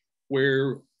network,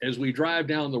 where as we drive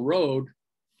down the road,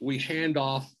 we hand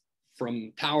off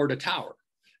from tower to tower.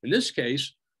 In this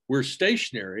case, we're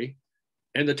stationary,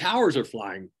 and the towers are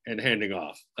flying and handing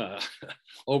off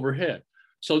overhead.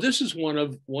 So this is one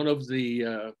of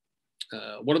the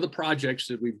projects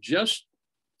that we've just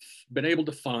been able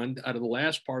to fund out of the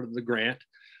last part of the grant.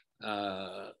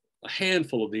 A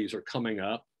handful of these are coming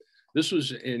up. This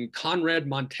was in Conrad,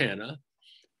 Montana,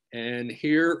 and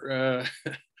here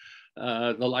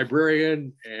the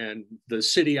librarian and the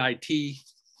city IT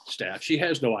staff. She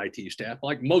has no IT staff,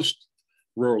 like most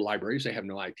rural libraries. They have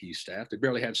no IT staff. They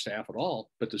barely have staff at all,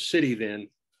 but the city then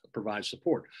provides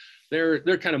support.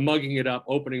 They're kind of mugging it up,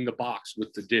 opening the box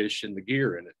with the dish and the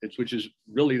gear in it, which is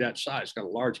really that size. It's got a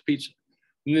large pizza.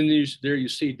 And then there you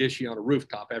see Dishy on a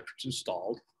rooftop after it's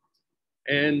installed.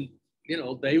 And, you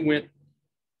know, they went,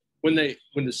 when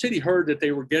the city heard that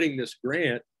they were getting this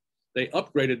grant, they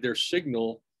upgraded their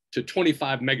signal to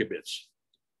 25 megabits.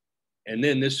 And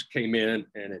then this came in,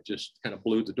 and it just kind of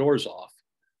blew the doors off,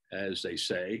 as they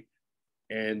say,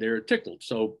 and they're tickled.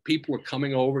 So people are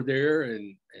coming over there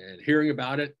and hearing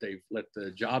about it. They've let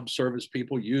the job service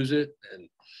people use it. And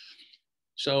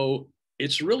so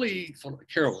it's really fun.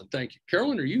 Carolyn, thank you.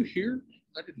 Carolyn, are you here?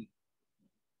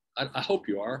 I hope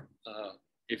you are.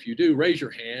 If you do, raise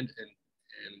your hand,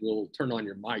 and we'll turn on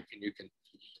your mic, and you can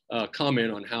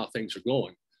comment on how things are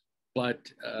going.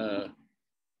 But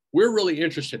we're really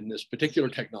interested in this particular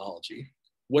technology.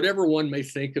 Whatever one may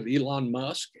think of Elon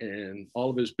Musk and all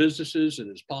of his businesses and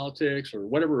his politics or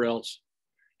whatever else,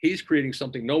 he's creating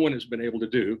something no one has been able to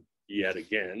do yet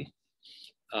again.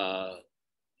 A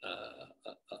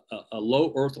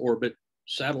low Earth orbit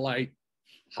satellite,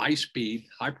 high speed,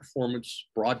 high performance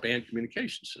broadband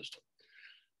communication system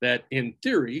that in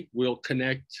theory will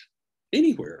connect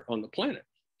anywhere on the planet.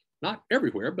 Not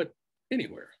everywhere, but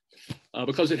anywhere,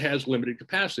 because it has limited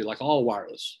capacity, like all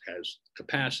wireless has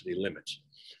capacity limits.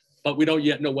 But we don't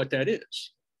yet know what that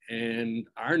is. And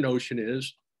our notion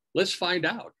is, let's find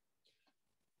out.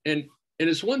 And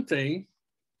it's one thing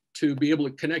to be able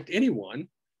to connect anyone,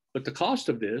 but the cost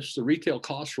of this, the retail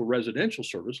cost for residential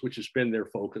service, which has been their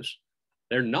focus,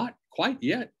 they're not quite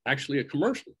yet actually a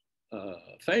commercial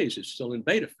phase. It's still in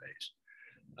beta phase.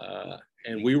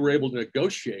 And we were able to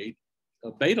negotiate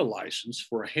a beta license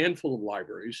for a handful of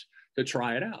libraries to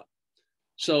try it out.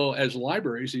 So as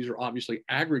libraries, these are obviously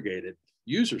aggregated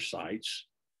user sites,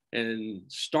 and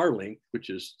Starlink, which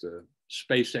is the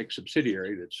SpaceX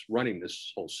subsidiary that's running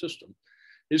this whole system,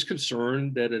 is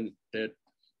concerned that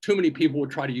too many people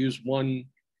would try to use one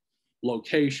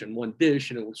location, one dish,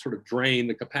 and it would sort of drain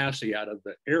the capacity out of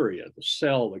the area, the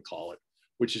cell they call it,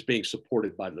 which is being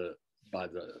supported by the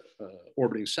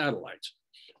orbiting satellites.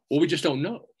 Well, we just don't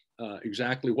know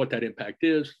exactly what that impact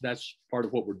is. That's part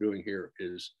of what we're doing here,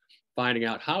 is finding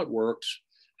out how it works,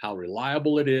 how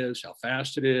reliable it is, how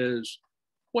fast it is,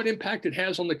 what impact it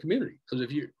has on the community. Because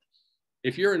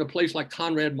if you're in a place like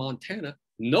Conrad, Montana,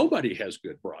 nobody has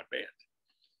good broadband.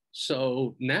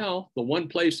 So now the one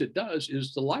place it does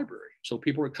is the library. So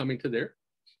people are coming to there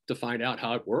to find out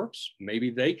how it works. Maybe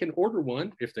they can order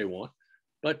one if they want,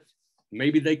 but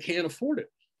maybe they can't afford it.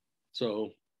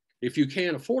 So if you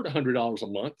can't afford $100 a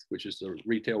month, which is the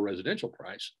retail residential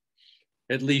price,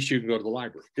 at least you can go to the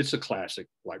library. It's a classic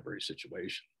library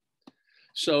situation.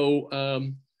 So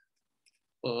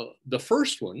the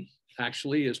first one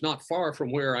actually is not far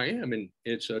from where I am, and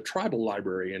it's a tribal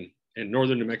library in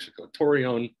northern New Mexico,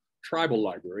 Torreon Tribal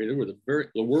Library. They were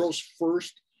the world's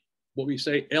first, what we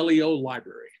say, LEO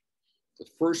library, the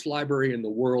first library in the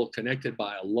world connected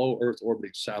by a low Earth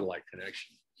orbiting satellite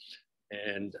connection.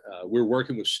 And we're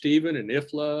working with Stephen and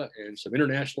IFLA and some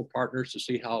international partners to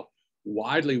see how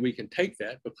widely we can take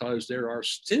that, because there are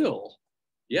still,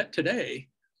 yet today,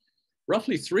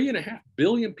 roughly 3.5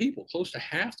 billion people, close to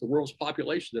half the world's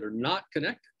population, that are not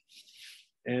connected.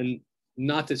 And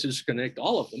not that this connect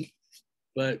all of them,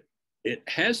 but it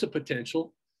has the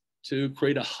potential to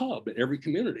create a hub in every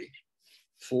community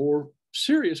for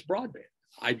serious broadband,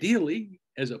 ideally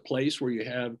as a place where you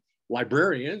have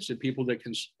librarians and people that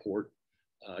can support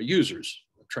users,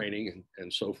 training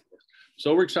and so forth.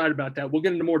 So we're excited about that. We'll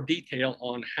get into more detail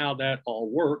on how that all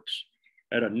works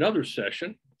at another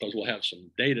session, because we'll have some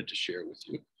data to share with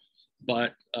you.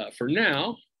 But for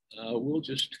now, we'll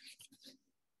just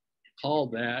call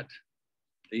that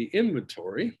the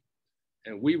inventory,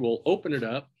 and we will open it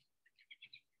up.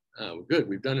 Good,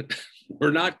 we've done it.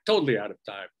 We're not totally out of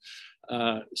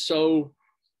time. So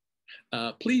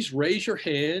please raise your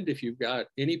hand if you've got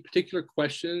any particular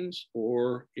questions,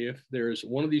 or if there's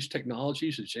one of these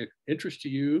technologies that's of interest to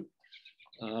you.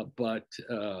 But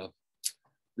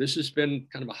this has been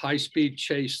kind of a high-speed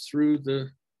chase through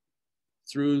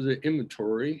the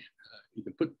inventory. You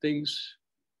can put things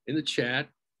in the chat.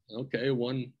 Okay,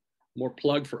 one more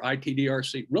plug for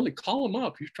ITDRC. Really call them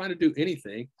up. If you're trying to do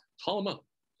anything, call them up.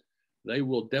 They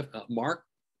will Mark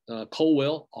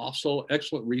Colwell, also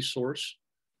excellent resource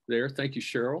there. Thank you,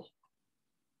 Cheryl,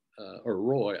 or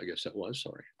Roy, I guess that was,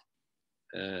 sorry.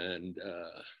 And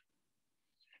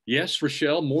yes,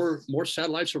 Rochelle, more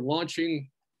satellites are launching,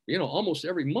 almost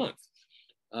every month.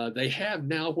 They have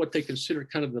now what they consider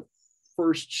kind of the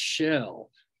first shell.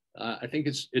 I think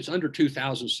it's under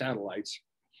 2,000 satellites.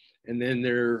 And then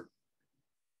their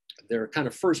kind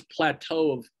of first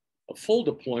plateau of full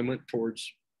deployment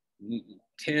towards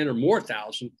 10 or more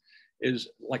thousand is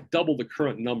like double the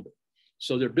current number.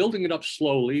 So they're building it up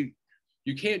slowly.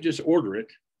 You can't just order it,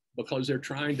 because they're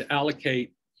trying to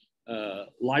allocate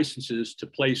licenses to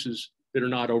places that are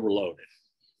not overloaded.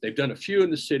 They've done a few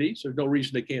in the cities. There's no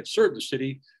reason they can't serve the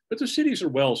city, but the cities are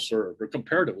well served, or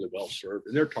comparatively well served,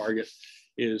 and their target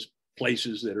is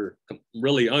places that are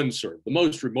really unserved, the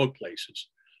most remote places.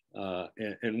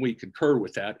 And we concur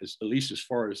with that, at least as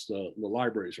far as the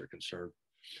libraries are concerned.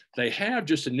 They have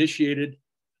just initiated,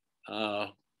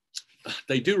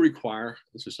 they do require,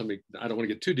 this is something, I don't want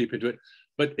to get too deep into it,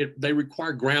 but they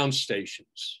require ground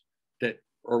stations that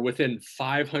are within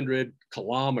 500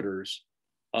 kilometers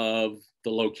of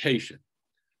the location.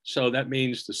 So that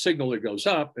means the signal that goes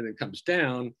up and then comes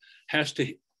down has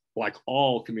to, like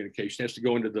all communication, has to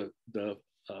go into the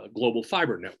global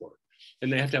fiber network.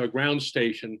 And they have to have a ground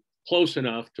station close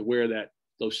enough to where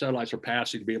those satellites are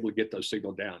passing to be able to get those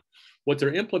signal down. What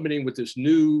they're implementing with this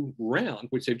new round,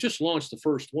 which they've just launched the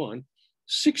first one,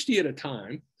 60 at a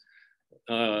time,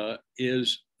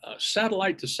 is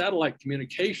satellite to satellite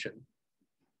communication,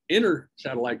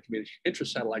 intra-satellite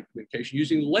communication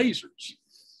using lasers.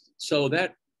 So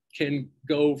that can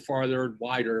go farther and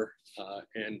wider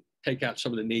and take out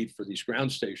some of the need for these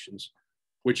ground stations,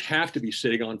 which have to be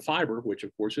sitting on fiber, which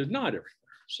of course is not everywhere.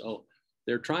 So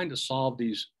they're trying to solve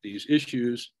these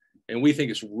issues, and we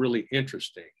think it's really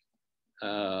interesting.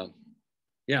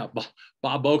 Yeah,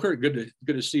 Bob Boker, good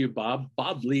to see you, Bob.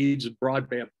 Bob leads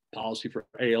broadband policy for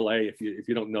ALA, if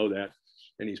you don't know that,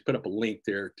 and he's put up a link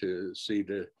there to see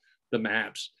the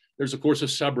maps. There's of course a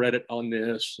subreddit on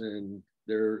this, and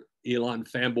there are Elon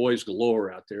fanboys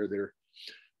galore out there.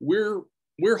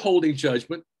 We're holding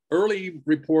judgment. Early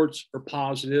reports are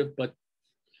positive, but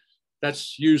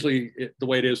that's usually the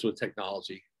way it is with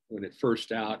technology when it's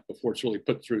first out before it's really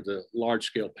put through the large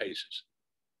scale paces.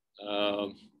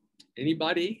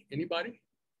 Anybody?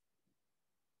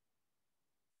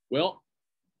 Well,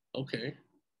 okay.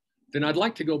 Then I'd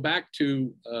like to go back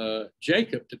to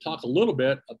Jacob to talk a little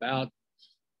bit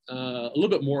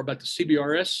more about the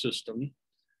CBRS system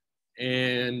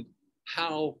and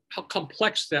how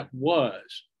complex that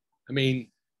was. I mean,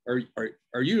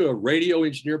 are you a radio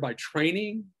engineer by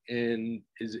training? And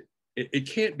it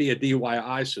can't be a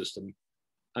DIY system.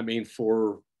 I mean,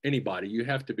 for anybody, you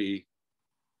have to be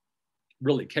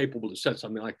really capable to set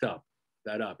something like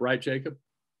that up, right, Jacob?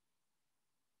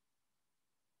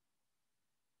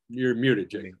 You're muted,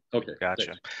 Jacob. Okay,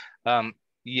 gotcha.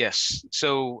 Yes,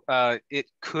 so it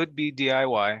could be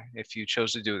DIY if you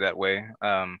chose to do it that way.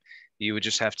 You would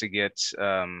just have to get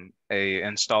a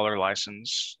installer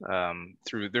license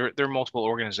through. There are multiple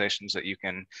organizations that you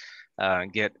can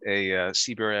get a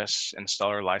CBRS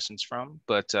installer license from,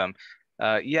 but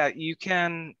yeah, you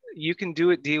can do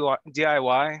it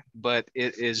DIY, but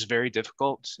it is very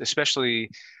difficult, especially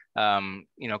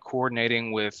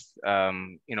coordinating with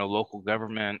local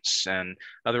governments and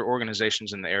other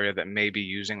organizations in the area that may be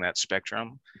using that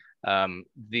spectrum.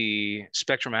 The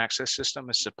spectrum access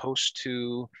system is supposed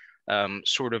to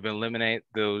sort of eliminate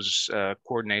those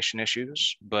coordination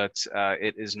issues, but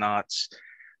it is not.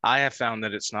 I have found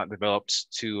that it's not developed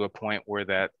to a point where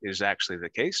that is actually the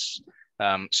case.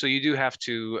 So you do have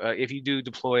to, if you do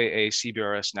deploy a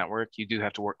CBRS network, you do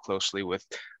have to work closely with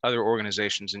other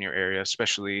organizations in your area,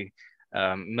 especially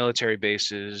military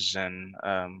bases and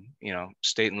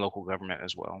state and local government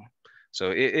as well.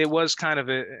 So it was kind of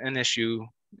an issue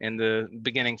in the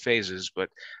beginning phases, but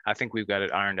I think we've got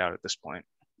it ironed out at this point.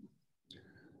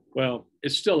 Well,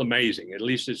 it's still amazing. At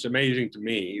least it's amazing to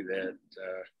me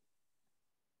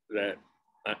that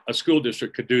a school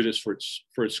district could do this for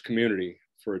its community,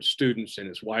 for its students and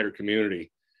its wider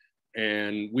community.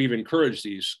 And we've encouraged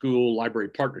these school library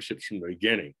partnerships from the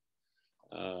beginning.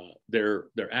 They're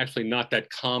actually not that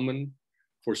common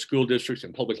for school districts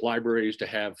and public libraries to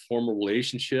have formal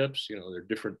relationships. You know, they're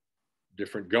different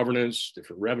governance,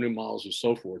 different revenue models and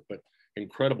so forth, but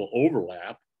incredible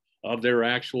overlap of their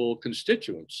actual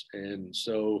constituents. And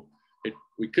so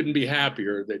we couldn't be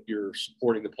happier that you're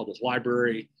supporting the public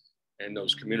library and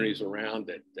those communities around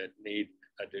that need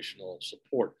additional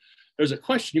support. There's a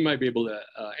question you might be able to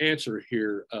answer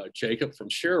here, Jacob, from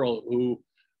Cheryl, who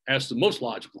asked the most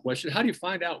logical question. How do you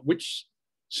find out which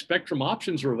spectrum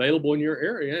options are available in your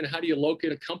area, and how do you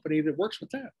locate a company that works with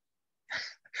that?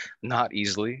 Not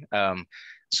easily.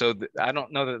 So I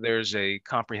don't know that there's a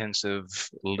comprehensive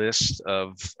list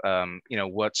of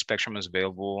what spectrum is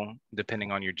available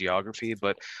depending on your geography.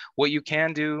 But what you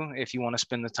can do if you want to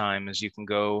spend the time is you can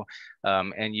go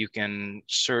and you can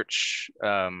search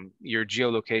your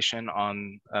geolocation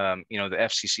on the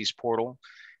FCC's portal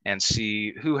and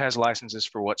see who has licenses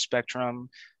for what spectrum.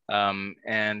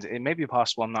 And it may be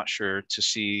possible, I'm not sure, to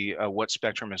see what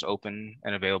spectrum is open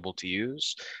and available to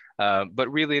use. But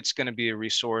really, it's going to be a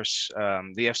resource,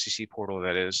 the FCC portal,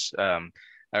 that is,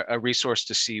 a resource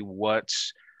to see what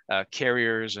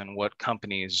carriers and what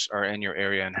companies are in your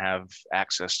area and have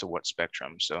access to what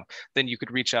spectrum. So then you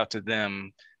could reach out to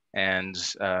them and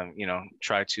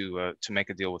try to make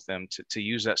a deal with them to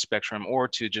use that spectrum, or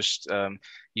to just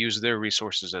use their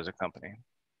resources as a company.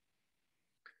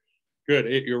 Good.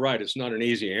 You're right. It's not an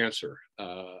easy answer,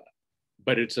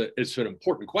 but it's an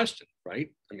important question, right?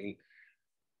 I mean,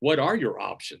 what are your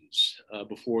options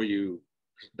before you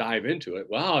dive into it?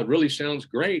 Wow, it really sounds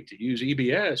great to use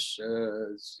EBS,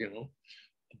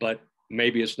 but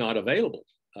maybe it's not available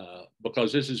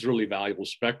because this is really valuable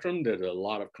spectrum that a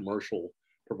lot of commercial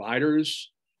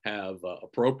providers have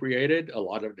appropriated. A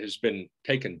lot of it has been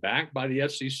taken back by the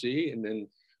FCC and then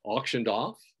auctioned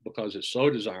off because it's so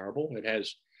desirable. It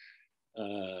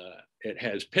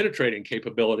has penetrating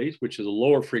capabilities, which the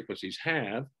lower frequencies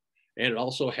have, and it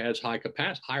also has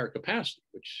higher capacity,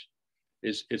 which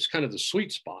it's kind of the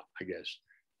sweet spot, I guess.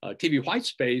 TV white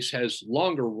space has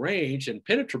longer range and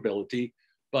penetrability,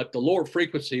 but the lower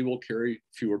frequency will carry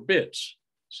fewer bits.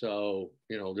 So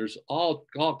there's all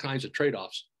kinds of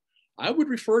trade-offs. I would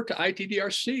refer to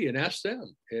ITDRC and ask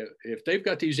them. If they've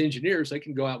got these engineers, they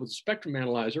can go out with a spectrum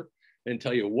analyzer and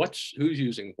tell you who's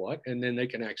using what, and then they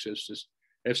can access this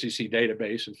FCC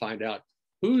database and find out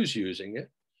who's using it.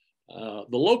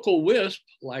 The local WISP,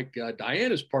 like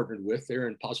Dianne is partnered with there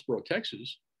in Pottsboro,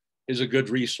 Texas, is a good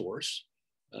resource.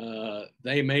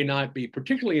 They may not be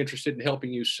particularly interested in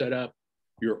helping you set up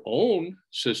your own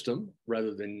system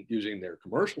rather than using their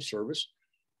commercial service,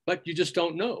 but you just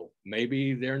don't know.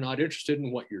 Maybe they're not interested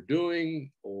in what you're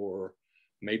doing, or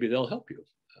maybe they'll help you.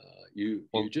 You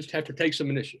just have to take some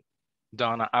initiative.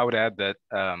 Don, I would add that,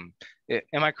 am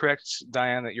I correct,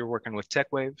 Dianne, that you're working with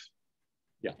TechWave?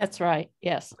 Yeah, that's right.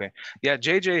 Yes. Okay. Yeah,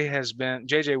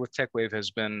 JJ with TechWave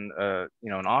has been,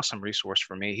 an awesome resource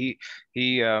for me.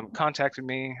 He contacted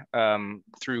me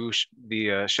through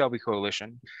the Shelby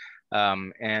Coalition,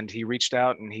 and he reached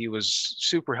out, and he was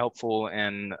super helpful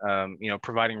in,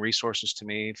 providing resources to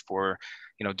me for,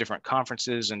 different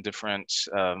conferences and different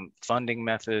funding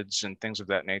methods and things of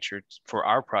that nature for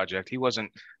our project. He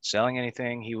wasn't selling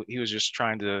anything. He was just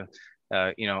trying to,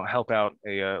 help out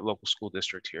a local school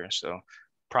district here. So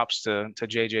props to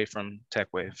JJ from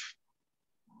TechWave.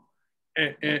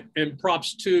 And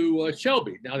props to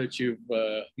Shelby. Now that you've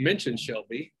mentioned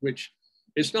Shelby, which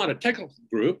it's not a technical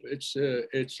group, it's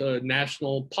a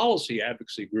national policy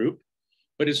advocacy group,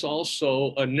 but it's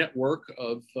also a network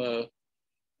of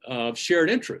shared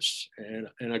interests,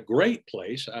 and a great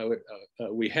place.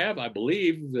 We have, I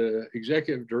believe, the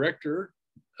executive director,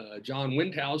 John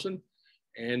Windhausen,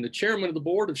 and the chairman of the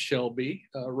board of Shelby,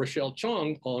 Rochelle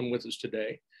Chong, on with us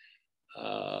today.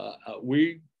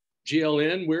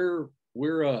 GLN,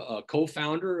 we're a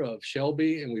co-founder of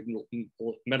Shelby, and we've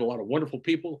met a lot of wonderful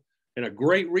people, and a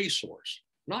great resource,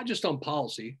 not just on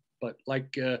policy, but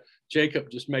like Jacob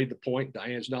just made the point,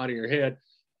 Diane's nodding her head,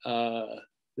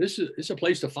 this is a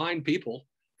place to find people,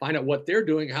 find out what they're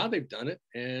doing, how they've done it,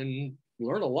 and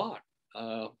learn a lot,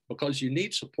 because you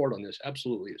need support on this.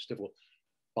 Absolutely, it's difficult.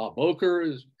 Bob Boker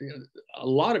is, a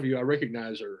lot of you I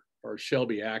recognize are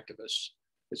Shelby activists.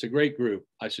 It's a great group.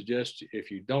 I suggest, if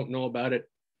you don't know about it,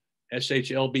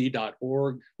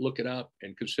 shlb.org, look it up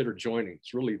and consider joining.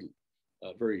 It's really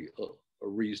very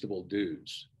reasonable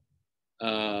dues.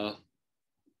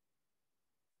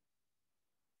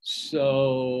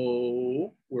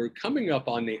 So we're coming up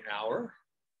on the hour.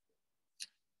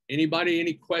 Anybody,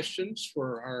 any questions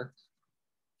for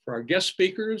our guest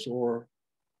speakers, or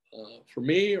for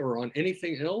me, or on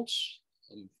anything else?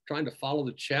 I'm trying to follow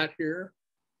the chat here.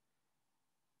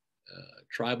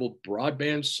 Tribal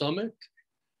Broadband Summit.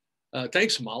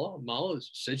 Thanks, Mala. Mala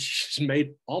said she's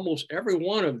made almost every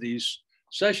one of these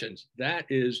sessions. That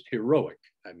is heroic.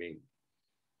 I mean,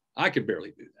 I could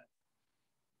barely do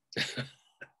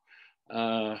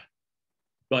that.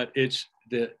 But it's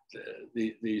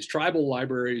these tribal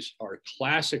libraries are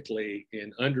classically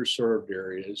in underserved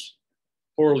areas,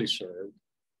 poorly served.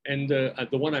 And the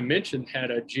one I mentioned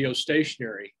had a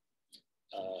geostationary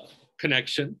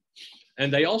connection.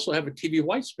 And they also have a TV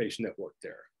white space network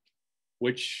there,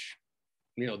 which,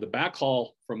 the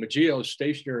backhaul from a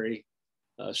geostationary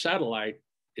satellite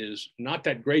is not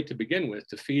that great to begin with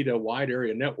to feed a wide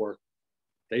area network.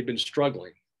 They've been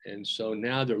struggling. And so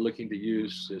now they're looking to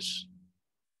use this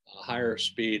higher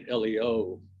speed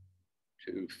LEO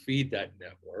to feed that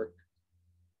network.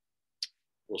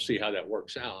 We'll see how that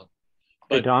works out.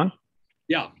 But, hey, Don?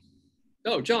 Yeah.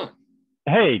 No, John.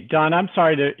 Hey, Don, I'm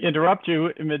sorry to interrupt you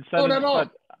in mid-sentence,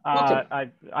 but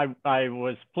I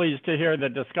was pleased to hear the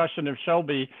discussion of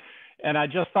Shelby, and I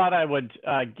just thought I would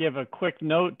give a quick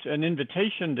note, an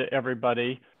invitation to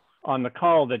everybody on the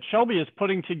call that Shelby is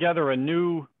putting together a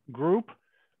new group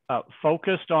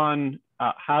focused on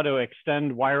how to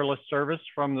extend wireless service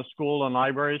from the school and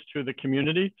libraries to the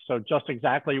community. So just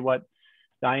exactly what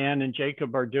Dianne and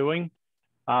Jacob are doing.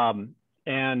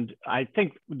 And I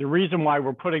think the reason why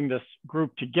we're putting this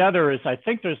group together is I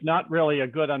think there's not really a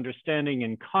good understanding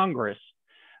in Congress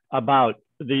about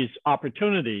these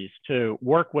opportunities to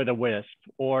work with a WISP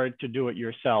or to do it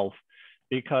yourself,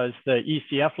 because the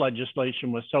ECF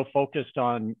legislation was so focused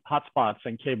on hotspots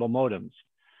and cable modems.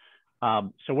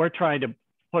 So we're trying to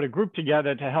put a group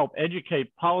together to help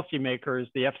educate policymakers,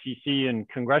 the FCC and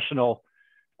congressional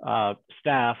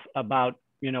staff about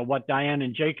what Dianne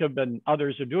and Jacob and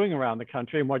others are doing around the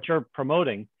country and what you're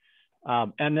promoting.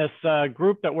 And this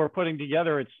group that we're putting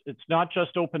together, it's not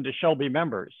just open to Shelby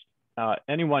members.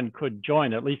 Anyone could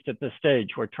join, at least at this stage.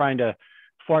 We're trying to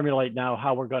formulate now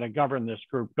how we're going to govern this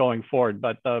group going forward.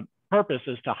 But the purpose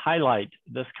is to highlight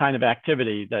this kind of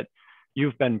activity that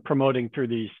you've been promoting through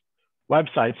these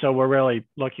websites. So we're really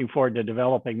looking forward to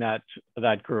developing that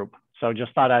group. So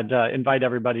just thought I'd invite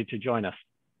everybody to join us.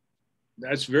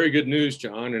 That's very good news,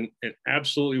 John, and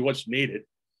absolutely what's needed.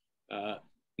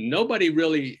 Nobody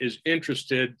really is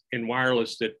interested in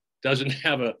wireless that doesn't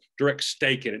have a direct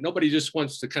stake in it. Nobody just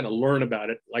wants to kind of learn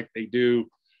about it like they do,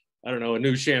 I don't know, a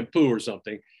new shampoo or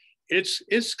something.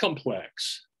 It's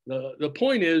complex. The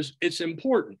point is, it's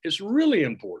important. It's really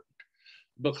important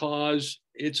because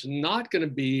it's not going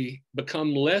to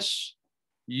become less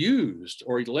used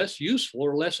or less useful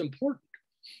or less important.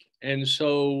 And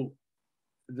so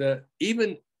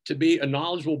even to be a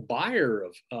knowledgeable buyer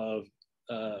of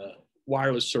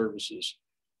wireless services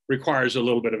requires a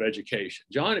little bit of education.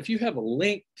 John, if you have a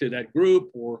link to that group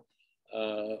or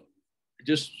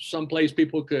just someplace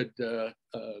people could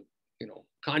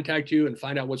contact you and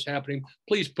find out what's happening,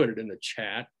 please put it in the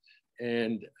chat.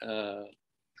 And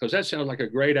because that sounds like a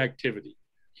great activity.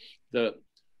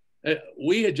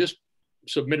 We had just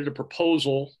submitted a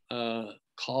proposal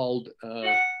called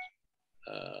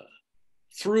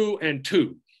Through and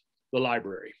To the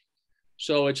Library.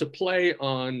 So it's a play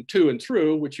on to and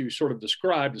through, which you sort of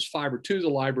described as fiber to the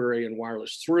library and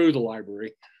wireless through the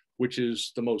library, which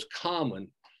is the most common.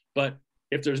 But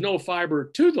if there's no fiber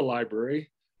to the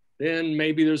library, then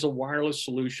maybe there's a wireless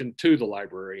solution to the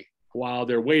library while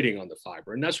they're waiting on the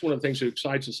fiber. And that's one of the things that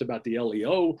excites us about the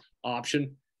LEO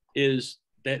option is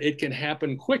that it can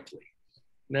happen quickly.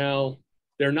 Now,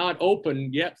 they're not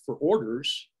open yet for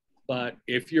orders, but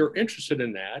if you're interested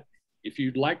in that, if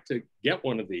you'd like to get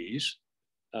one of these,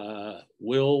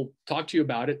 we'll talk to you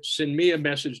about it. Send me a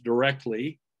message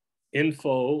directly,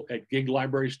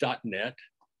 info@giglibraries.net,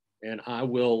 and I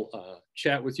will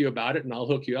chat with you about it, and I'll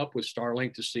hook you up with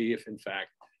Starlink to see if, in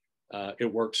fact,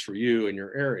 it works for you in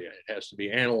your area. It has to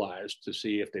be analyzed to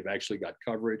see if they've actually got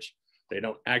coverage. They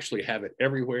don't actually have it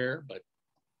everywhere, but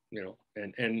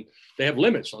and they have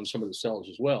limits on some of the cells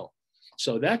as well.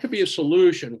 So that could be a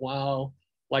solution while,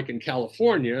 like in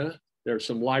California, there are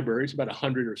some libraries, about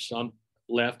 100 or some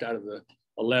left out of the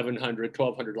 1,100,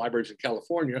 1,200 libraries in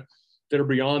California that are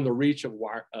beyond the reach of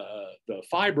the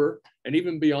fiber and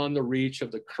even beyond the reach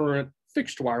of the current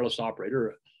fixed wireless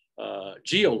operator,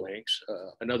 GeoLinks,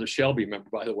 another Shelby member,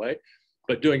 by the way,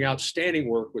 but doing outstanding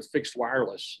work with fixed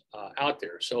wireless out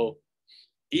there. So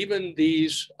even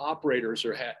these operators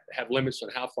have limits on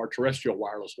how far terrestrial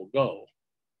wireless will go.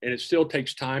 And it still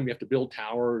takes time. You have to build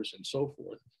towers and so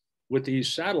forth. With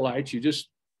these satellites,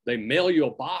 they mail you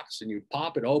a box and you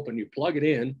pop it open, you plug it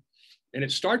in, and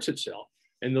it starts itself.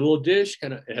 And the little dish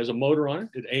it has a motor on it.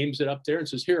 It aims it up there and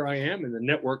says, here I am. And the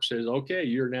network says, okay,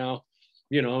 you're now,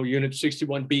 unit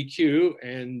 61BQ,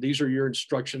 and these are your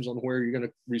instructions on where you're going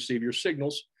to receive your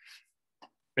signals.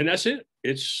 And that's it.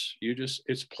 It's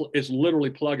literally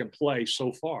plug and play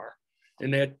so far.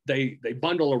 And that they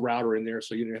bundle a router in there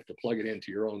so you don't have to plug it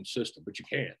into your own system, but you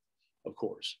can, of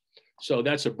course. So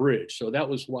that's a bridge. So that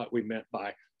was what we meant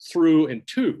by through and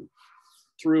to.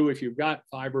 Through if you've got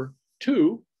fiber,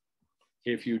 to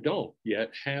if you don't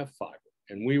yet have fiber.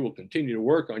 And we will continue to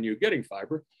work on you getting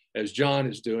fiber, as John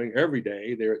is doing every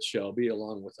day there at Shelby,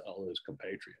 along with all his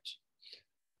compatriots.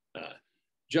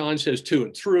 John says to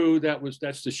and through.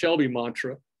 That's the Shelby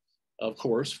mantra, of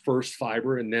course, first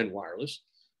fiber and then wireless.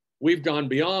 We've gone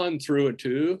beyond through and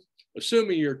to,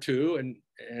 assuming you're to, and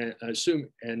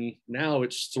now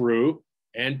it's through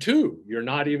and to. You're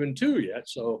not even to yet,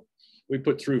 so we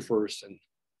put through first, and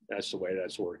that's the way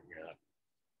that's working out.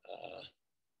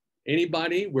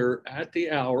 Anybody? We're at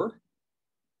the hour.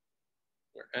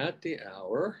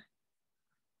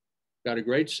 Got a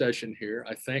great session here.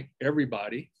 I thank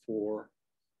everybody for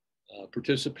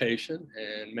participation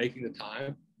and making the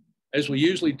time. As we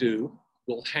usually do,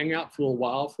 we'll hang out for a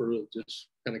while for just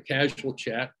kind of casual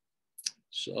chat.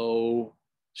 So,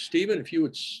 Stephen, if you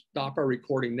would stop our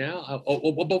recording now.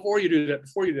 Before you do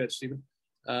that, Stephen,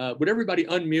 would everybody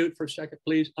unmute for a second,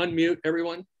 please? Unmute,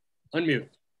 everyone. Unmute.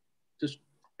 Just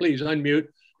please unmute,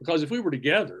 because if we were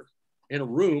together in a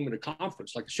room in a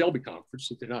conference like the Shelby conference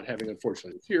that they're not having,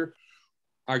 unfortunately, here,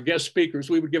 our guest speakers,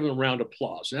 we would give them a round of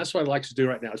applause. And that's what I'd like to do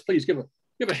right now is please give a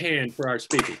hand for our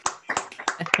speakers.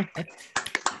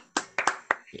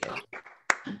 Yeah.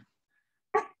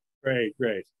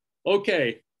 Great.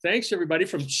 Okay, thanks everybody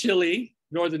from Chile,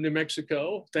 northern New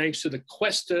Mexico. Thanks to the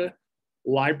Cuesta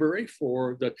Library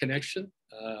for the connection.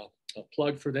 A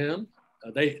plug for them.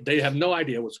 They have no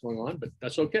idea what's going on, but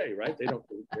that's okay, right? They don't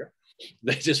really care.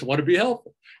 They just want to be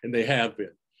helpful, and they have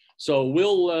been. So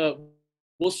we'll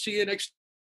see you next.